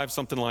 or 5,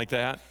 something like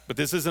that. But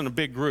this isn't a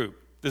big group.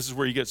 This is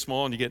where you get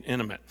small and you get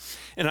intimate.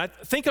 And I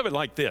think of it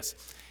like this.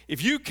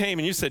 If you came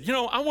and you said,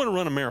 I want to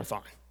run a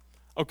marathon,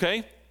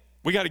 okay?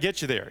 We got to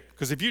get you there.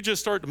 Because if you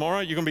just start tomorrow,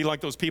 you're going to be like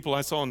those people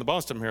I saw in the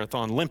Boston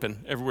Marathon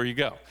limping everywhere you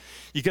go.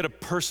 You get a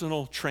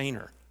personal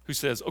trainer who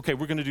says, okay,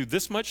 we're going to do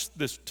this much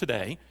this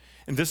today,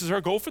 and this is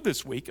our goal for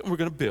this week, and we're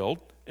going to build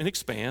and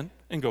expand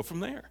and go from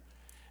there.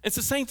 It's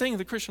the same thing in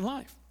the Christian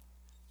life.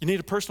 You need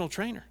a personal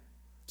trainer,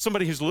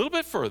 somebody who's a little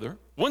bit further,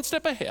 one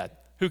step ahead,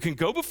 who can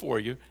go before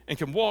you and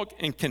can walk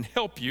and can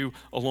help you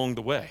along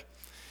the way.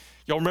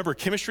 Y'all remember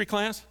chemistry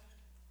class?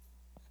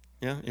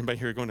 Yeah, anybody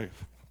here going to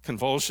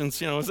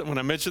convulsions, when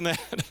I mentioned that?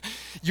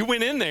 You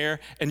went in there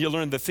and you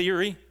learned the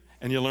theory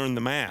and you learned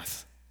the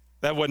math.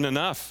 That wasn't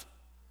enough.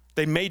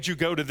 They made you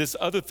go to this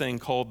other thing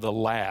called the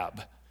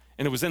lab.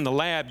 And it was in the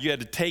lab, you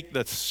had to take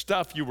the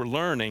stuff you were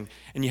learning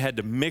and you had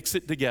to mix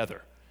it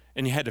together.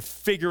 And you had to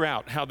figure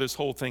out how this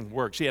whole thing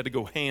works. You had to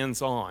go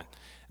hands-on.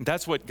 And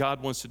that's what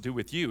God wants to do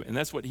with you. And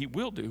that's what he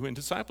will do in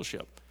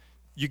discipleship.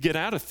 You get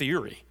out of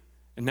theory,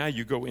 and now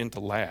you go into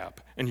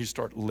lab, and you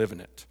start living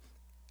it.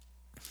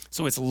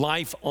 So it's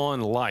life on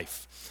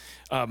life.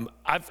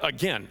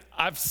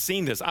 I've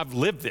seen this. I've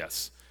lived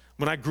this.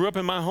 When I grew up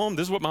in my home,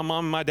 this is what my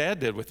mom and my dad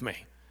did with me.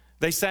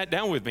 They sat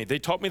down with me. They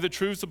taught me the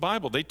truths of the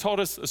Bible. They taught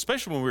us,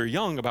 especially when we were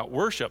young, about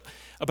worship,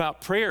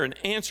 about prayer and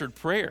answered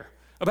prayer,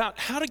 about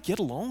how to get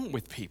along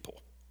with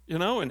people,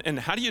 and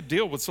how do you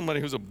deal with somebody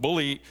who's a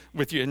bully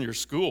with you in your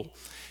school?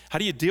 How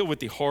do you deal with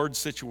the hard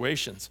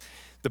situations?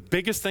 The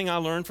biggest thing I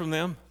learned from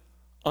them,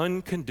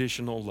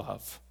 unconditional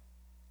love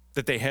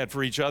that they had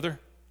for each other,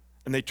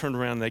 and they turned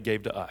around and they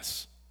gave to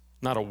us.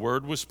 Not a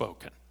word was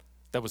spoken.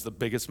 That was the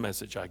biggest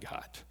message I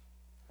got.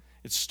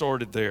 It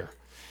started there.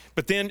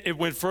 But then it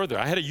went further.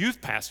 I had a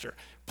youth pastor,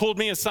 pulled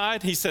me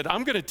aside. He said,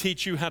 I'm going to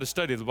teach you how to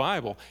study the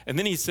Bible. And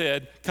then he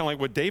said, kind of like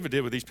what David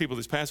did with these people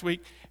this past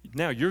week,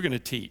 now you're going to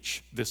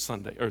teach this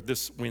Sunday, or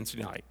this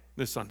Wednesday night,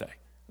 this Sunday.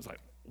 I was like,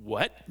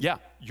 what? Yeah,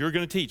 you're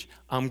going to teach.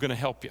 I'm going to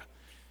help you.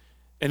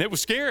 And it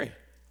was scary.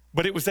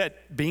 But it was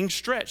that being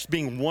stretched,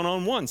 being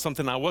one-on-one,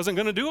 something I wasn't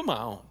going to do on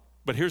my own.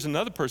 But here's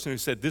another person who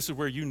said, this is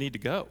where you need to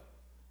go,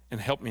 and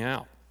help me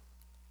out.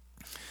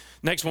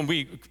 Next, when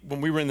we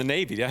were in the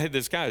Navy, I had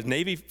this guy, a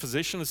Navy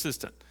physician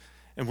assistant,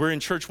 and we're in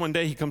church one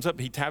day. He comes up,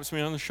 he taps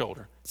me on the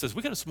shoulder, says,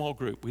 we got a small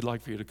group. We'd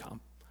like for you to come.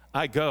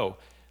 I go.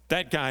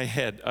 That guy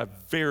had a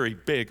very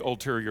big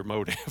ulterior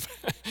motive.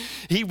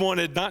 He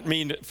wanted not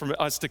for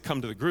us to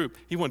come to the group.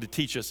 He wanted to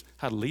teach us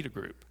how to lead a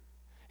group.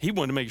 He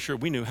wanted to make sure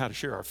we knew how to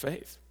share our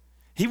faith.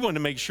 He wanted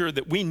to make sure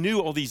that we knew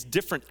all these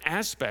different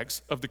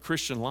aspects of the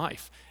Christian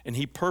life, and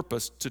he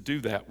purposed to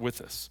do that with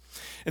us.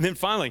 And then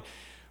finally,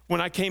 When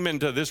I came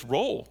into this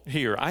role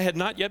here, I had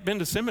not yet been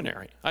to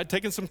seminary. I'd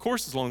taken some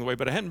courses along the way,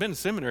 but I hadn't been to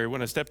seminary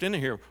when I stepped into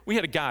here. We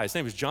had a guy, his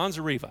name was John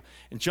Zariva,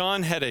 and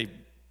John had a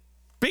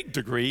big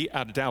degree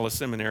out of Dallas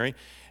Seminary.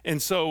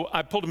 And so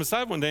I pulled him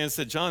aside one day and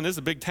said, John, this is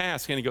a big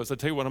task. And he goes, I'll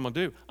tell you what I'm going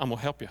to do. I'm going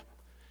to help you.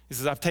 He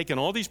says, I've taken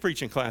all these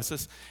preaching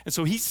classes. And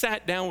so he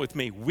sat down with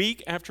me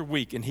week after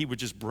week, and he would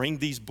just bring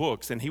these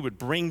books, and he would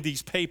bring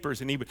these papers,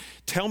 and he would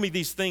tell me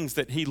these things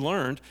that he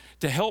learned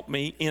to help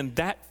me in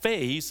that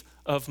phase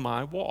of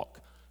my walk.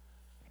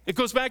 It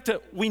goes back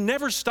to, we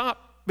never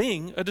stop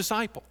being a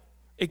disciple.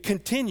 It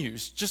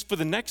continues just for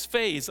the next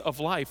phase of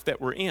life that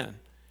we're in.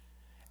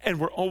 And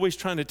we're always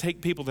trying to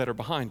take people that are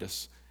behind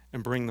us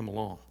and bring them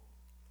along.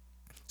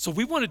 So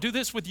we want to do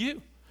this with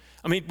you.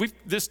 I mean,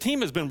 this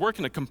team has been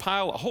working to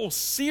compile a whole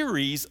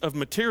series of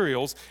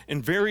materials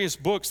in various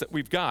books that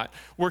we've got,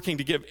 working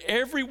to give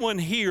everyone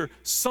here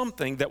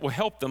something that will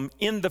help them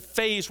in the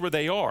phase where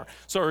they are.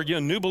 So are you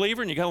a new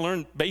believer and you got to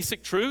learn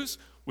basic truths?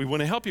 We want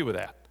to help you with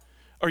that.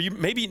 Are you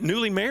maybe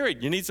newly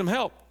married, you need some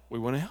help? We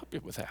want to help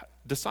you with that,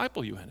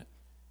 disciple you in it.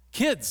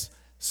 Kids,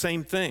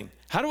 same thing.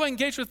 How do I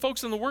engage with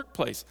folks in the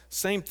workplace?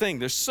 Same thing.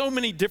 There's so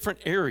many different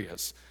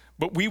areas,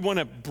 but we want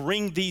to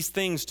bring these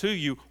things to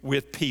you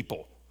with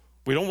people.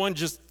 We don't want to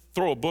just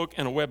throw a book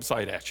and a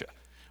website at you.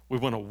 We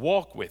want to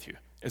walk with you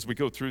as we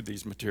go through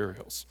these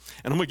materials.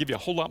 And I'm going to give you a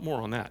whole lot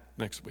more on that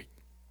next week.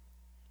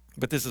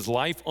 But this is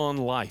life on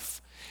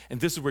life. And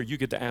this is where you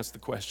get to ask the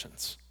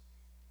questions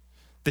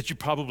that you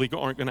probably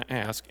aren't going to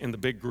ask in the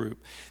big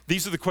group.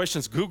 These are the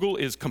questions Google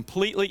is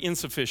completely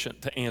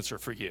insufficient to answer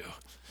for you.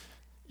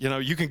 You know,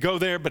 you can go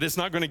there, but it's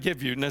not going to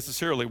give you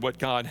necessarily what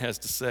God has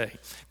to say.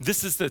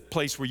 This is the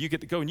place where you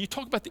get to go and you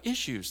talk about the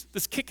issues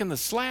that's kicking the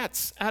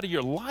slats out of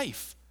your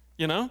life.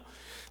 You know,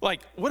 like,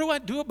 what do I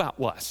do about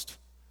lust?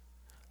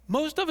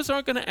 Most of us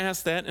aren't going to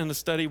ask that in a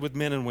study with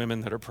men and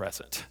women that are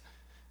present.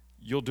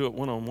 You'll do it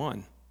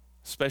one-on-one,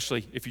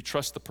 especially if you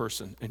trust the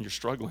person and you're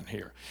struggling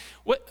here.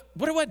 What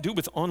do I do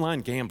with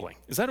online gambling?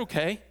 Is that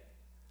okay?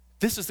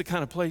 This is the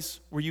kind of place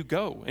where you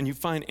go and you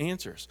find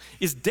answers.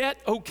 Is debt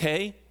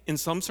okay in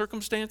some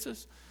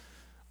circumstances?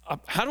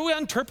 How do I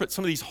interpret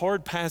some of these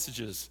hard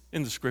passages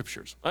in the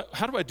scriptures?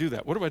 How do I do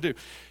that? What do I do?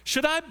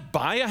 Should I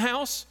buy a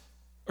house?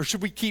 Or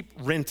should we keep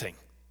renting?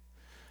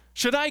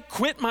 Should I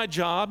quit my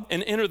job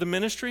and enter the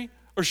ministry?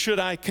 Or should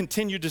I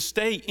continue to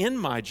stay in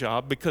my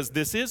job because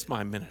this is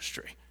my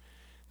ministry?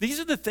 These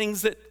are the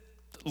things that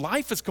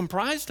life is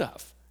comprised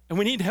of and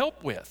we need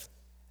help with.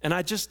 And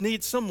I just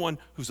need someone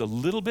who's a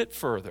little bit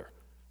further,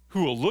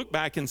 who will look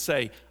back and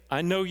say,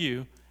 I know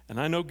you and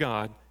I know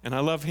God and I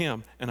love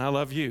him and I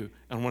love you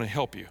and I want to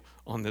help you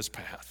on this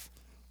path.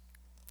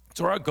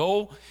 So our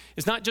goal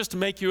is not just to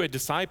make you a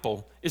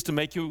disciple, is to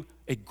make you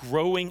a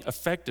growing,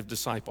 effective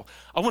disciple.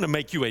 I want to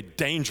make you a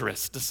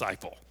dangerous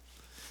disciple,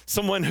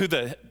 someone who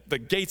the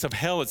gates of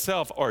hell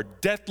itself are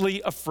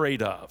deathly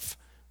afraid of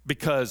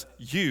because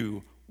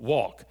you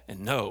walk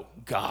and know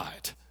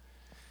God.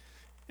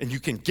 And you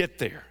can get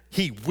there.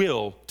 He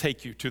will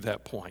take you to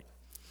that point.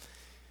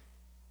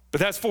 But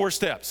that's 4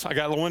 steps. I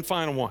got one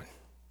final one.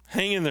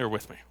 Hang in there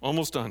with me.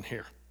 Almost done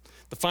here.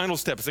 The final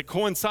step is it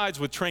coincides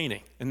with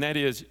training, and that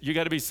is you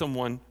got to be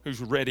someone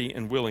who's ready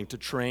and willing to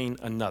train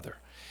another.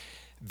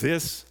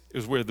 This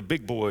is where the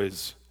big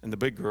boys and the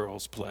big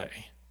girls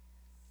play.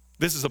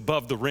 This is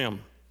above the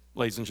rim,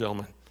 ladies and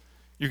gentlemen.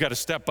 You got to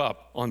step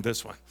up on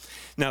this one.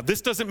 Now,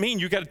 this doesn't mean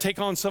you got to take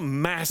on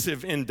some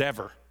massive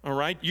endeavor, all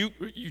right? You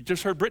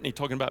just heard Brittany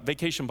talking about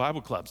Vacation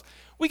Bible Clubs.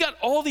 We got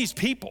all these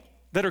people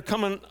that are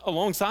coming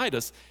alongside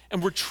us,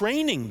 and we're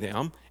training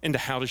them into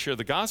how to share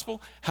the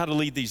gospel, how to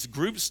lead these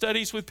group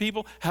studies with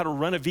people, how to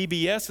run a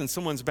VBS in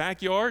someone's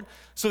backyard,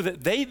 so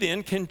that they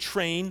then can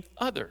train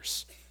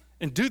others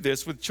and do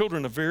this with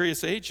children of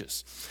various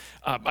ages.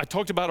 I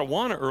talked about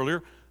Awana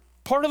earlier.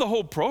 Part of the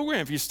whole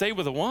program, if you stay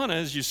with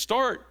Awana, is you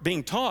start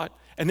being taught,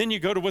 and then you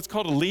go to what's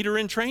called a leader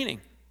in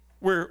training,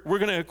 where we're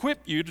going to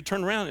equip you to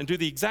turn around and do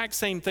the exact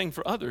same thing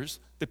for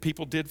others that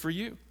people did for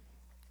you.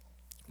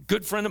 A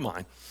good friend of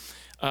mine,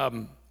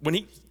 when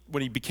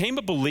he became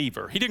a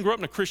believer, he didn't grow up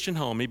in a Christian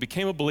home. He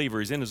became a believer.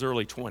 He's in his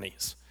early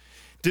 20s.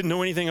 Didn't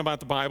know anything about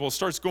the Bible,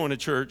 starts going to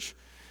church.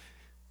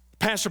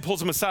 Pastor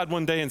pulls him aside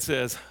one day and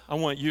says, I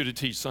want you to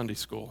teach Sunday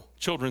school,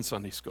 children's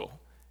Sunday school.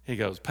 He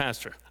goes,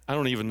 Pastor, I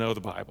don't even know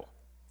the Bible.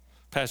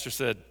 Pastor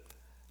said,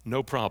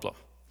 no problem.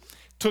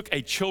 Took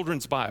a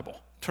children's Bible,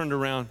 turned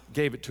around,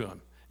 gave it to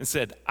him, and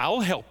said,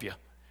 I'll help you.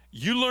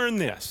 You learn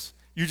this.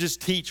 You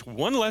just teach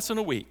one lesson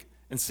a week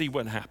and see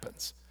what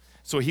happens.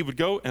 So he would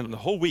go, and the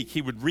whole week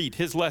he would read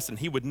his lesson.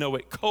 He would know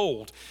it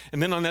cold.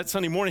 And then on that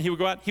Sunday morning, he would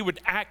go out, he would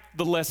act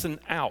the lesson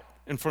out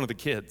in front of the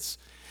kids.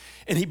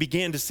 And he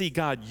began to see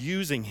God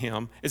using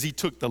him as he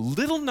took the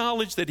little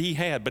knowledge that he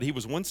had, but he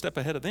was one step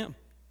ahead of them.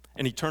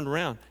 And he turned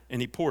around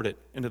and he poured it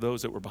into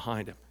those that were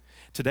behind him.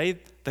 Today,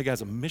 that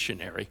guy's a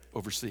missionary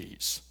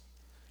overseas.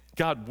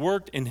 God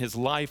worked in his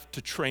life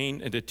to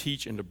train and to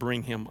teach and to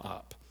bring him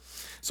up.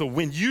 So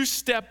when you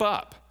step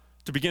up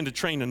to begin to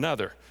train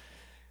another,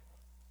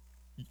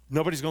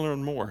 nobody's going to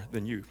learn more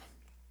than you.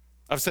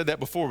 I've said that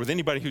before with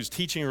anybody who's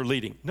teaching or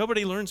leading.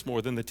 Nobody learns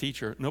more than the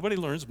teacher. Nobody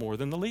learns more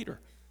than the leader.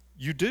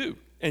 You do,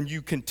 and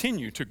you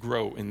continue to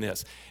grow in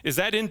this. Is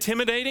that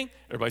intimidating?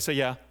 Everybody say,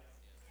 yeah.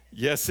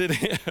 Yes, it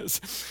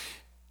is.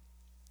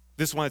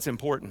 This is why it's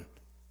important.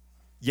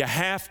 You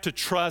have to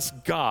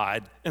trust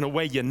God in a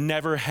way you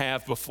never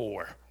have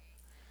before.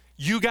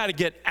 You got to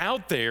get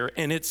out there,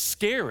 and it's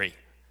scary.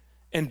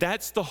 And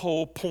that's the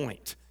whole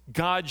point.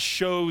 God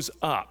shows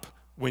up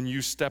when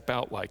you step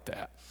out like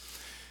that.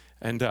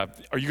 And are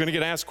you going to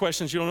get asked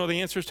questions you don't know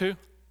the answers to?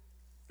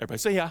 Everybody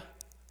say, yeah.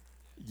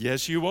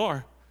 Yes, you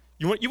are.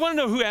 You want to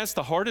know who asked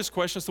the hardest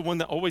questions, the one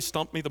that always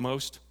stumped me the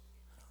most?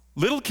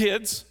 Little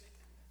kids,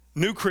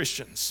 new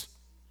Christians.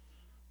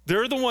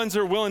 They're the ones that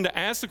are willing to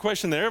ask the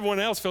question that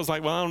everyone else feels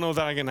like, well, I don't know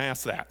that I can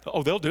ask that.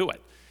 Oh, they'll do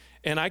it.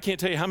 And I can't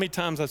tell you how many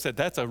times I've said,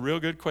 that's a real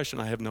good question.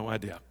 I have no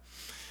idea.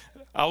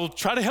 I'll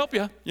try to help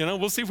you.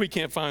 We'll see if we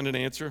can't find an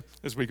answer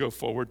as we go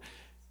forward.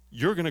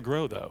 You're going to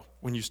grow, though,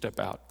 when you step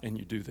out and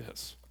you do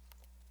this.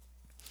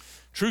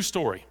 True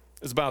story.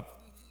 It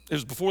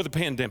was before the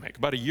pandemic,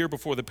 about a year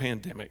before the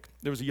pandemic.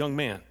 There was a young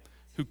man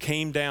who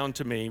came down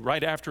to me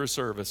right after a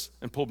service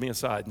and pulled me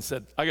aside and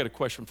said, I got a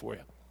question for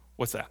you.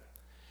 What's that?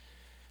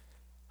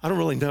 I don't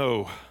really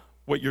know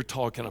what you're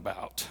talking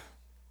about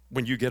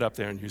when you get up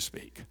there and you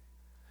speak.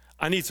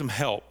 I need some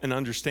help in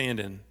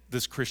understanding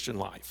this Christian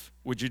life.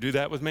 Would you do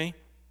that with me?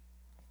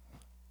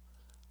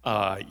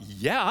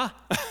 Yeah.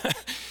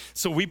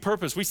 So we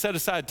set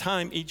aside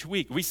time each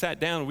week. We sat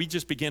down and we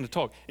just began to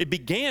talk. It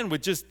began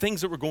with just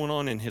things that were going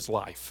on in his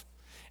life.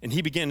 And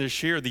he began to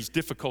share these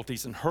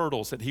difficulties and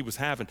hurdles that he was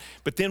having.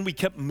 But then we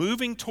kept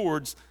moving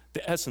towards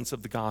the essence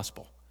of the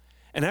gospel.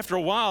 And after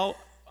a while,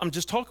 I'm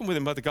just talking with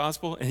him about the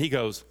gospel, and he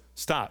goes,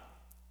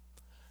 stop.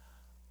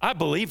 I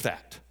believe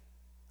that.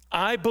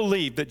 I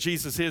believe that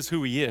Jesus is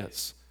who he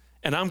is,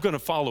 and I'm going to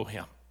follow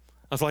him.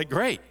 I was like,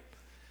 great.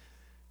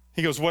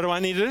 He goes, what do I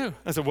need to do?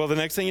 I said, well, the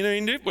next thing you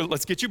need to do, well,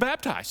 let's get you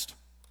baptized.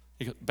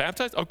 He goes,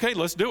 baptized? Okay,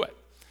 let's do it.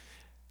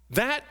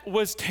 That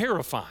was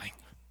terrifying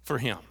for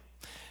him.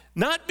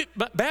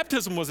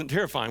 Baptism wasn't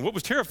terrifying. What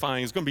was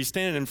terrifying is going to be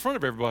standing in front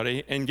of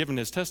everybody and giving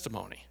his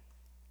testimony.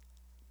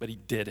 But he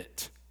did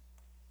it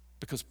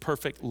because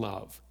perfect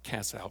love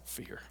casts out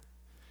fear.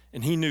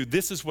 And he knew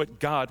this is what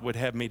God would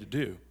have me to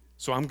do.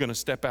 So I'm going to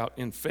step out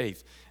in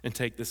faith and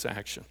take this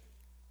action.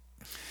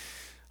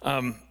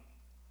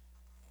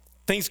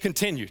 Things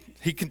continue.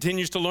 He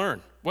continues to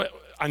learn. Well,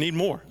 I need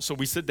more. So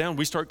we sit down,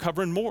 we start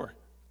covering more,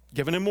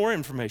 giving him more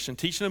information,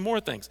 teaching him more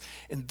things.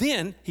 And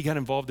then he got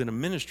involved in a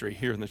ministry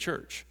here in the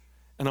church.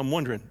 And I'm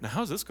wondering, now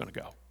how's this going to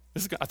go?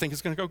 I think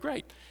it's going to go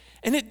great.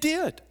 And it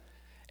did.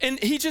 And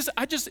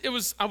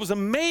I was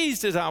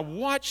amazed as I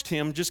watched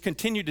him just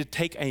continue to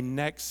take a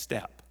next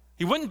step.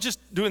 He wasn't just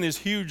doing these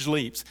huge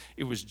leaps.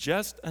 It was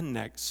just a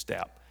next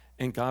step.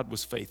 And God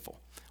was faithful.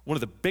 One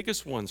of the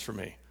biggest ones for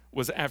me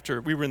was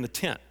after we were in the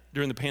tent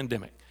during the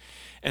pandemic.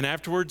 And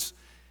afterwards,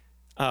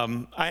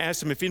 I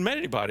asked him if he'd met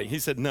anybody. He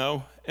said,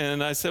 no.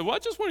 And I said, well, I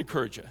just want to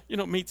encourage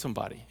you. Meet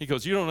somebody. He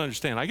goes, you don't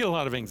understand. I get a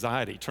lot of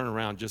anxiety turning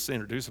around just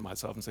introducing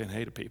myself and saying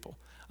hey to people.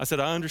 I said,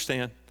 I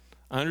understand.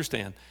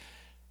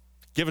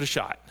 Give it a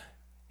shot.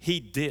 He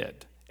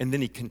did. And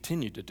then he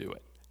continued to do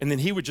it. And then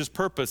he would just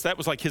purpose, that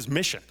was like his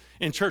mission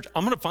in church.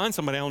 I'm going to find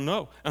somebody I don't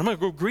know, and I'm going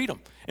to go greet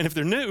them. And if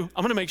they're new,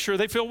 I'm going to make sure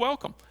they feel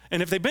welcome.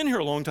 And if they've been here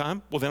a long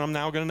time, well, then I'm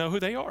now going to know who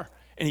they are.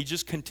 And he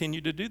just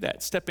continued to do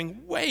that,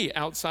 stepping way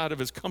outside of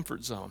his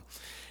comfort zone.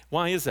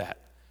 Why is that?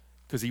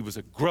 Because he was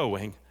a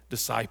growing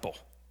disciple.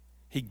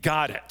 He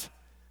got it.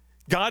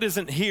 God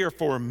isn't here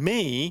for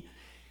me.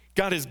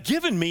 God has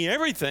given me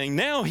everything.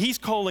 Now he's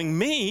calling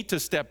me to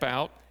step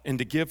out and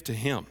to give to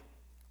him.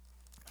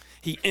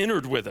 He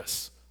entered with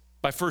us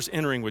by first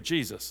entering with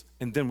Jesus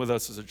and then with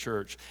us as a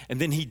church. And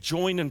then he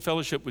joined in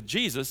fellowship with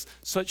Jesus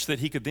such that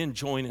he could then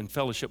join in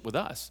fellowship with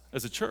us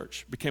as a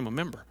church, became a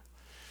member.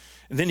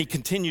 And then he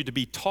continued to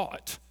be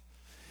taught.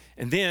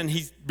 And then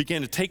he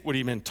began to take what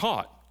he'd been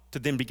taught to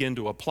then begin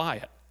to apply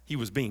it. He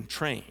was being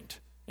trained,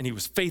 and he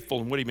was faithful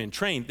in what he'd been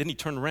trained. Then he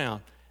turned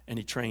around and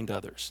he trained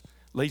others.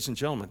 Ladies and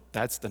gentlemen,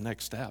 that's the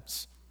next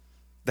steps.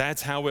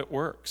 That's how it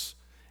works.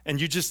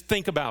 And you just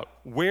think about,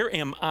 where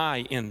am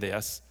I in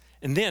this?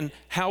 And then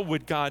how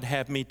would God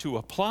have me to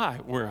apply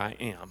where I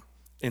am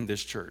in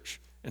this church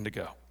and to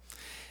go?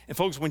 And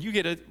folks, when you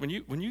get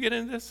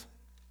into this,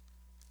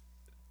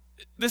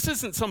 this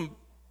isn't some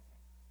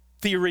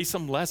theory,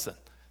 some lesson.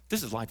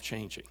 This is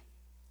life-changing.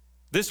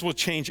 This will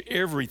change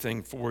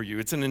everything for you.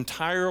 It's an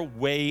entire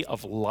way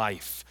of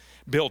life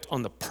built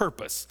on the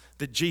purpose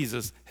that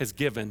Jesus has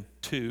given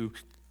to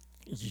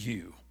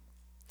you.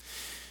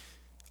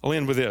 I'll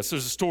end with this.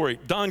 There's a story,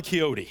 Don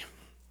Quixote.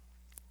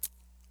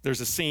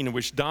 There's a scene in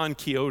which Don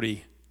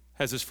Quixote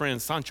has his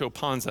friend Sancho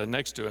Panza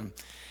next to him,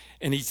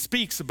 and he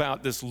speaks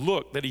about this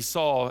look that he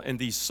saw in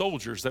these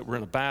soldiers that were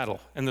in a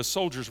battle, and the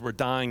soldiers were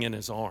dying in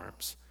his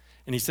arms.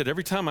 And he said,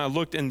 every time I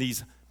looked in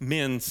these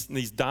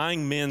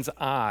dying men's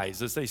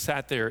eyes as they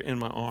sat there in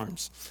my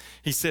arms,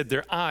 he said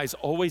their eyes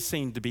always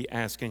seemed to be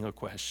asking a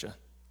question.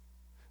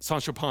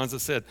 Sancho Panza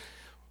said,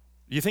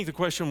 you think the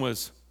question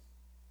was,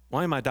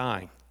 Why am I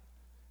dying?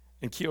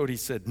 And Quixote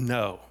said,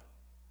 no.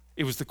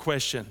 It was the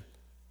question,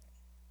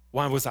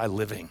 why was I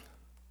living?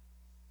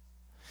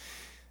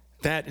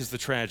 That is the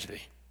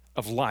tragedy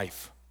of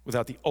life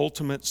without the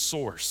ultimate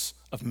source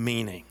of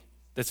meaning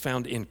that's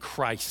found in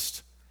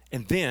Christ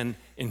and then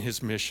in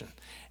his mission.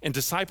 And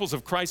disciples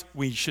of Christ,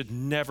 we should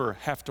never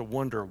have to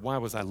wonder, why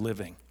was I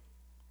living?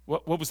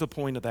 What was the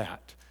point of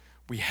that?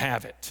 We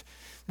have it.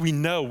 We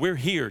know we're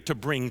here to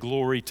bring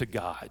glory to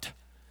God.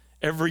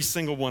 Every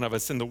single one of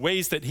us in the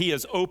ways that he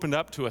has opened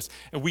up to us,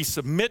 and we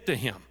submit to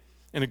him.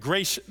 And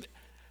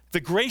the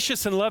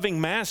gracious and loving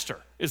master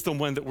is the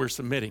one that we're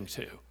submitting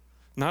to,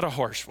 not a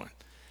harsh one.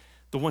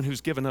 The one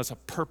who's given us a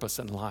purpose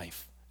in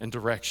life and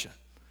direction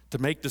to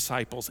make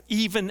disciples,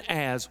 even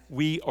as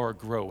we are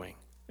growing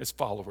as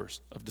followers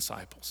of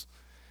disciples.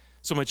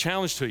 So my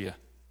challenge to you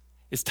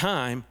is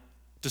time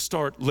to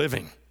start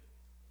living.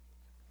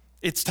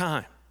 It's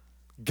time.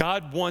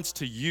 God wants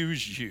to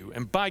use you,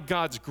 and by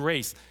God's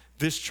grace,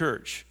 this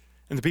church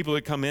and the people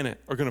that come in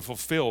it are going to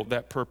fulfill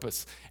that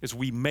purpose as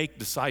we make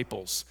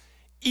disciples,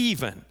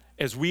 even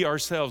as we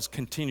ourselves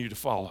continue to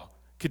follow,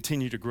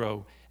 continue to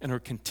grow, and are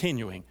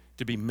continuing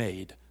to be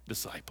made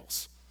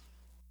disciples.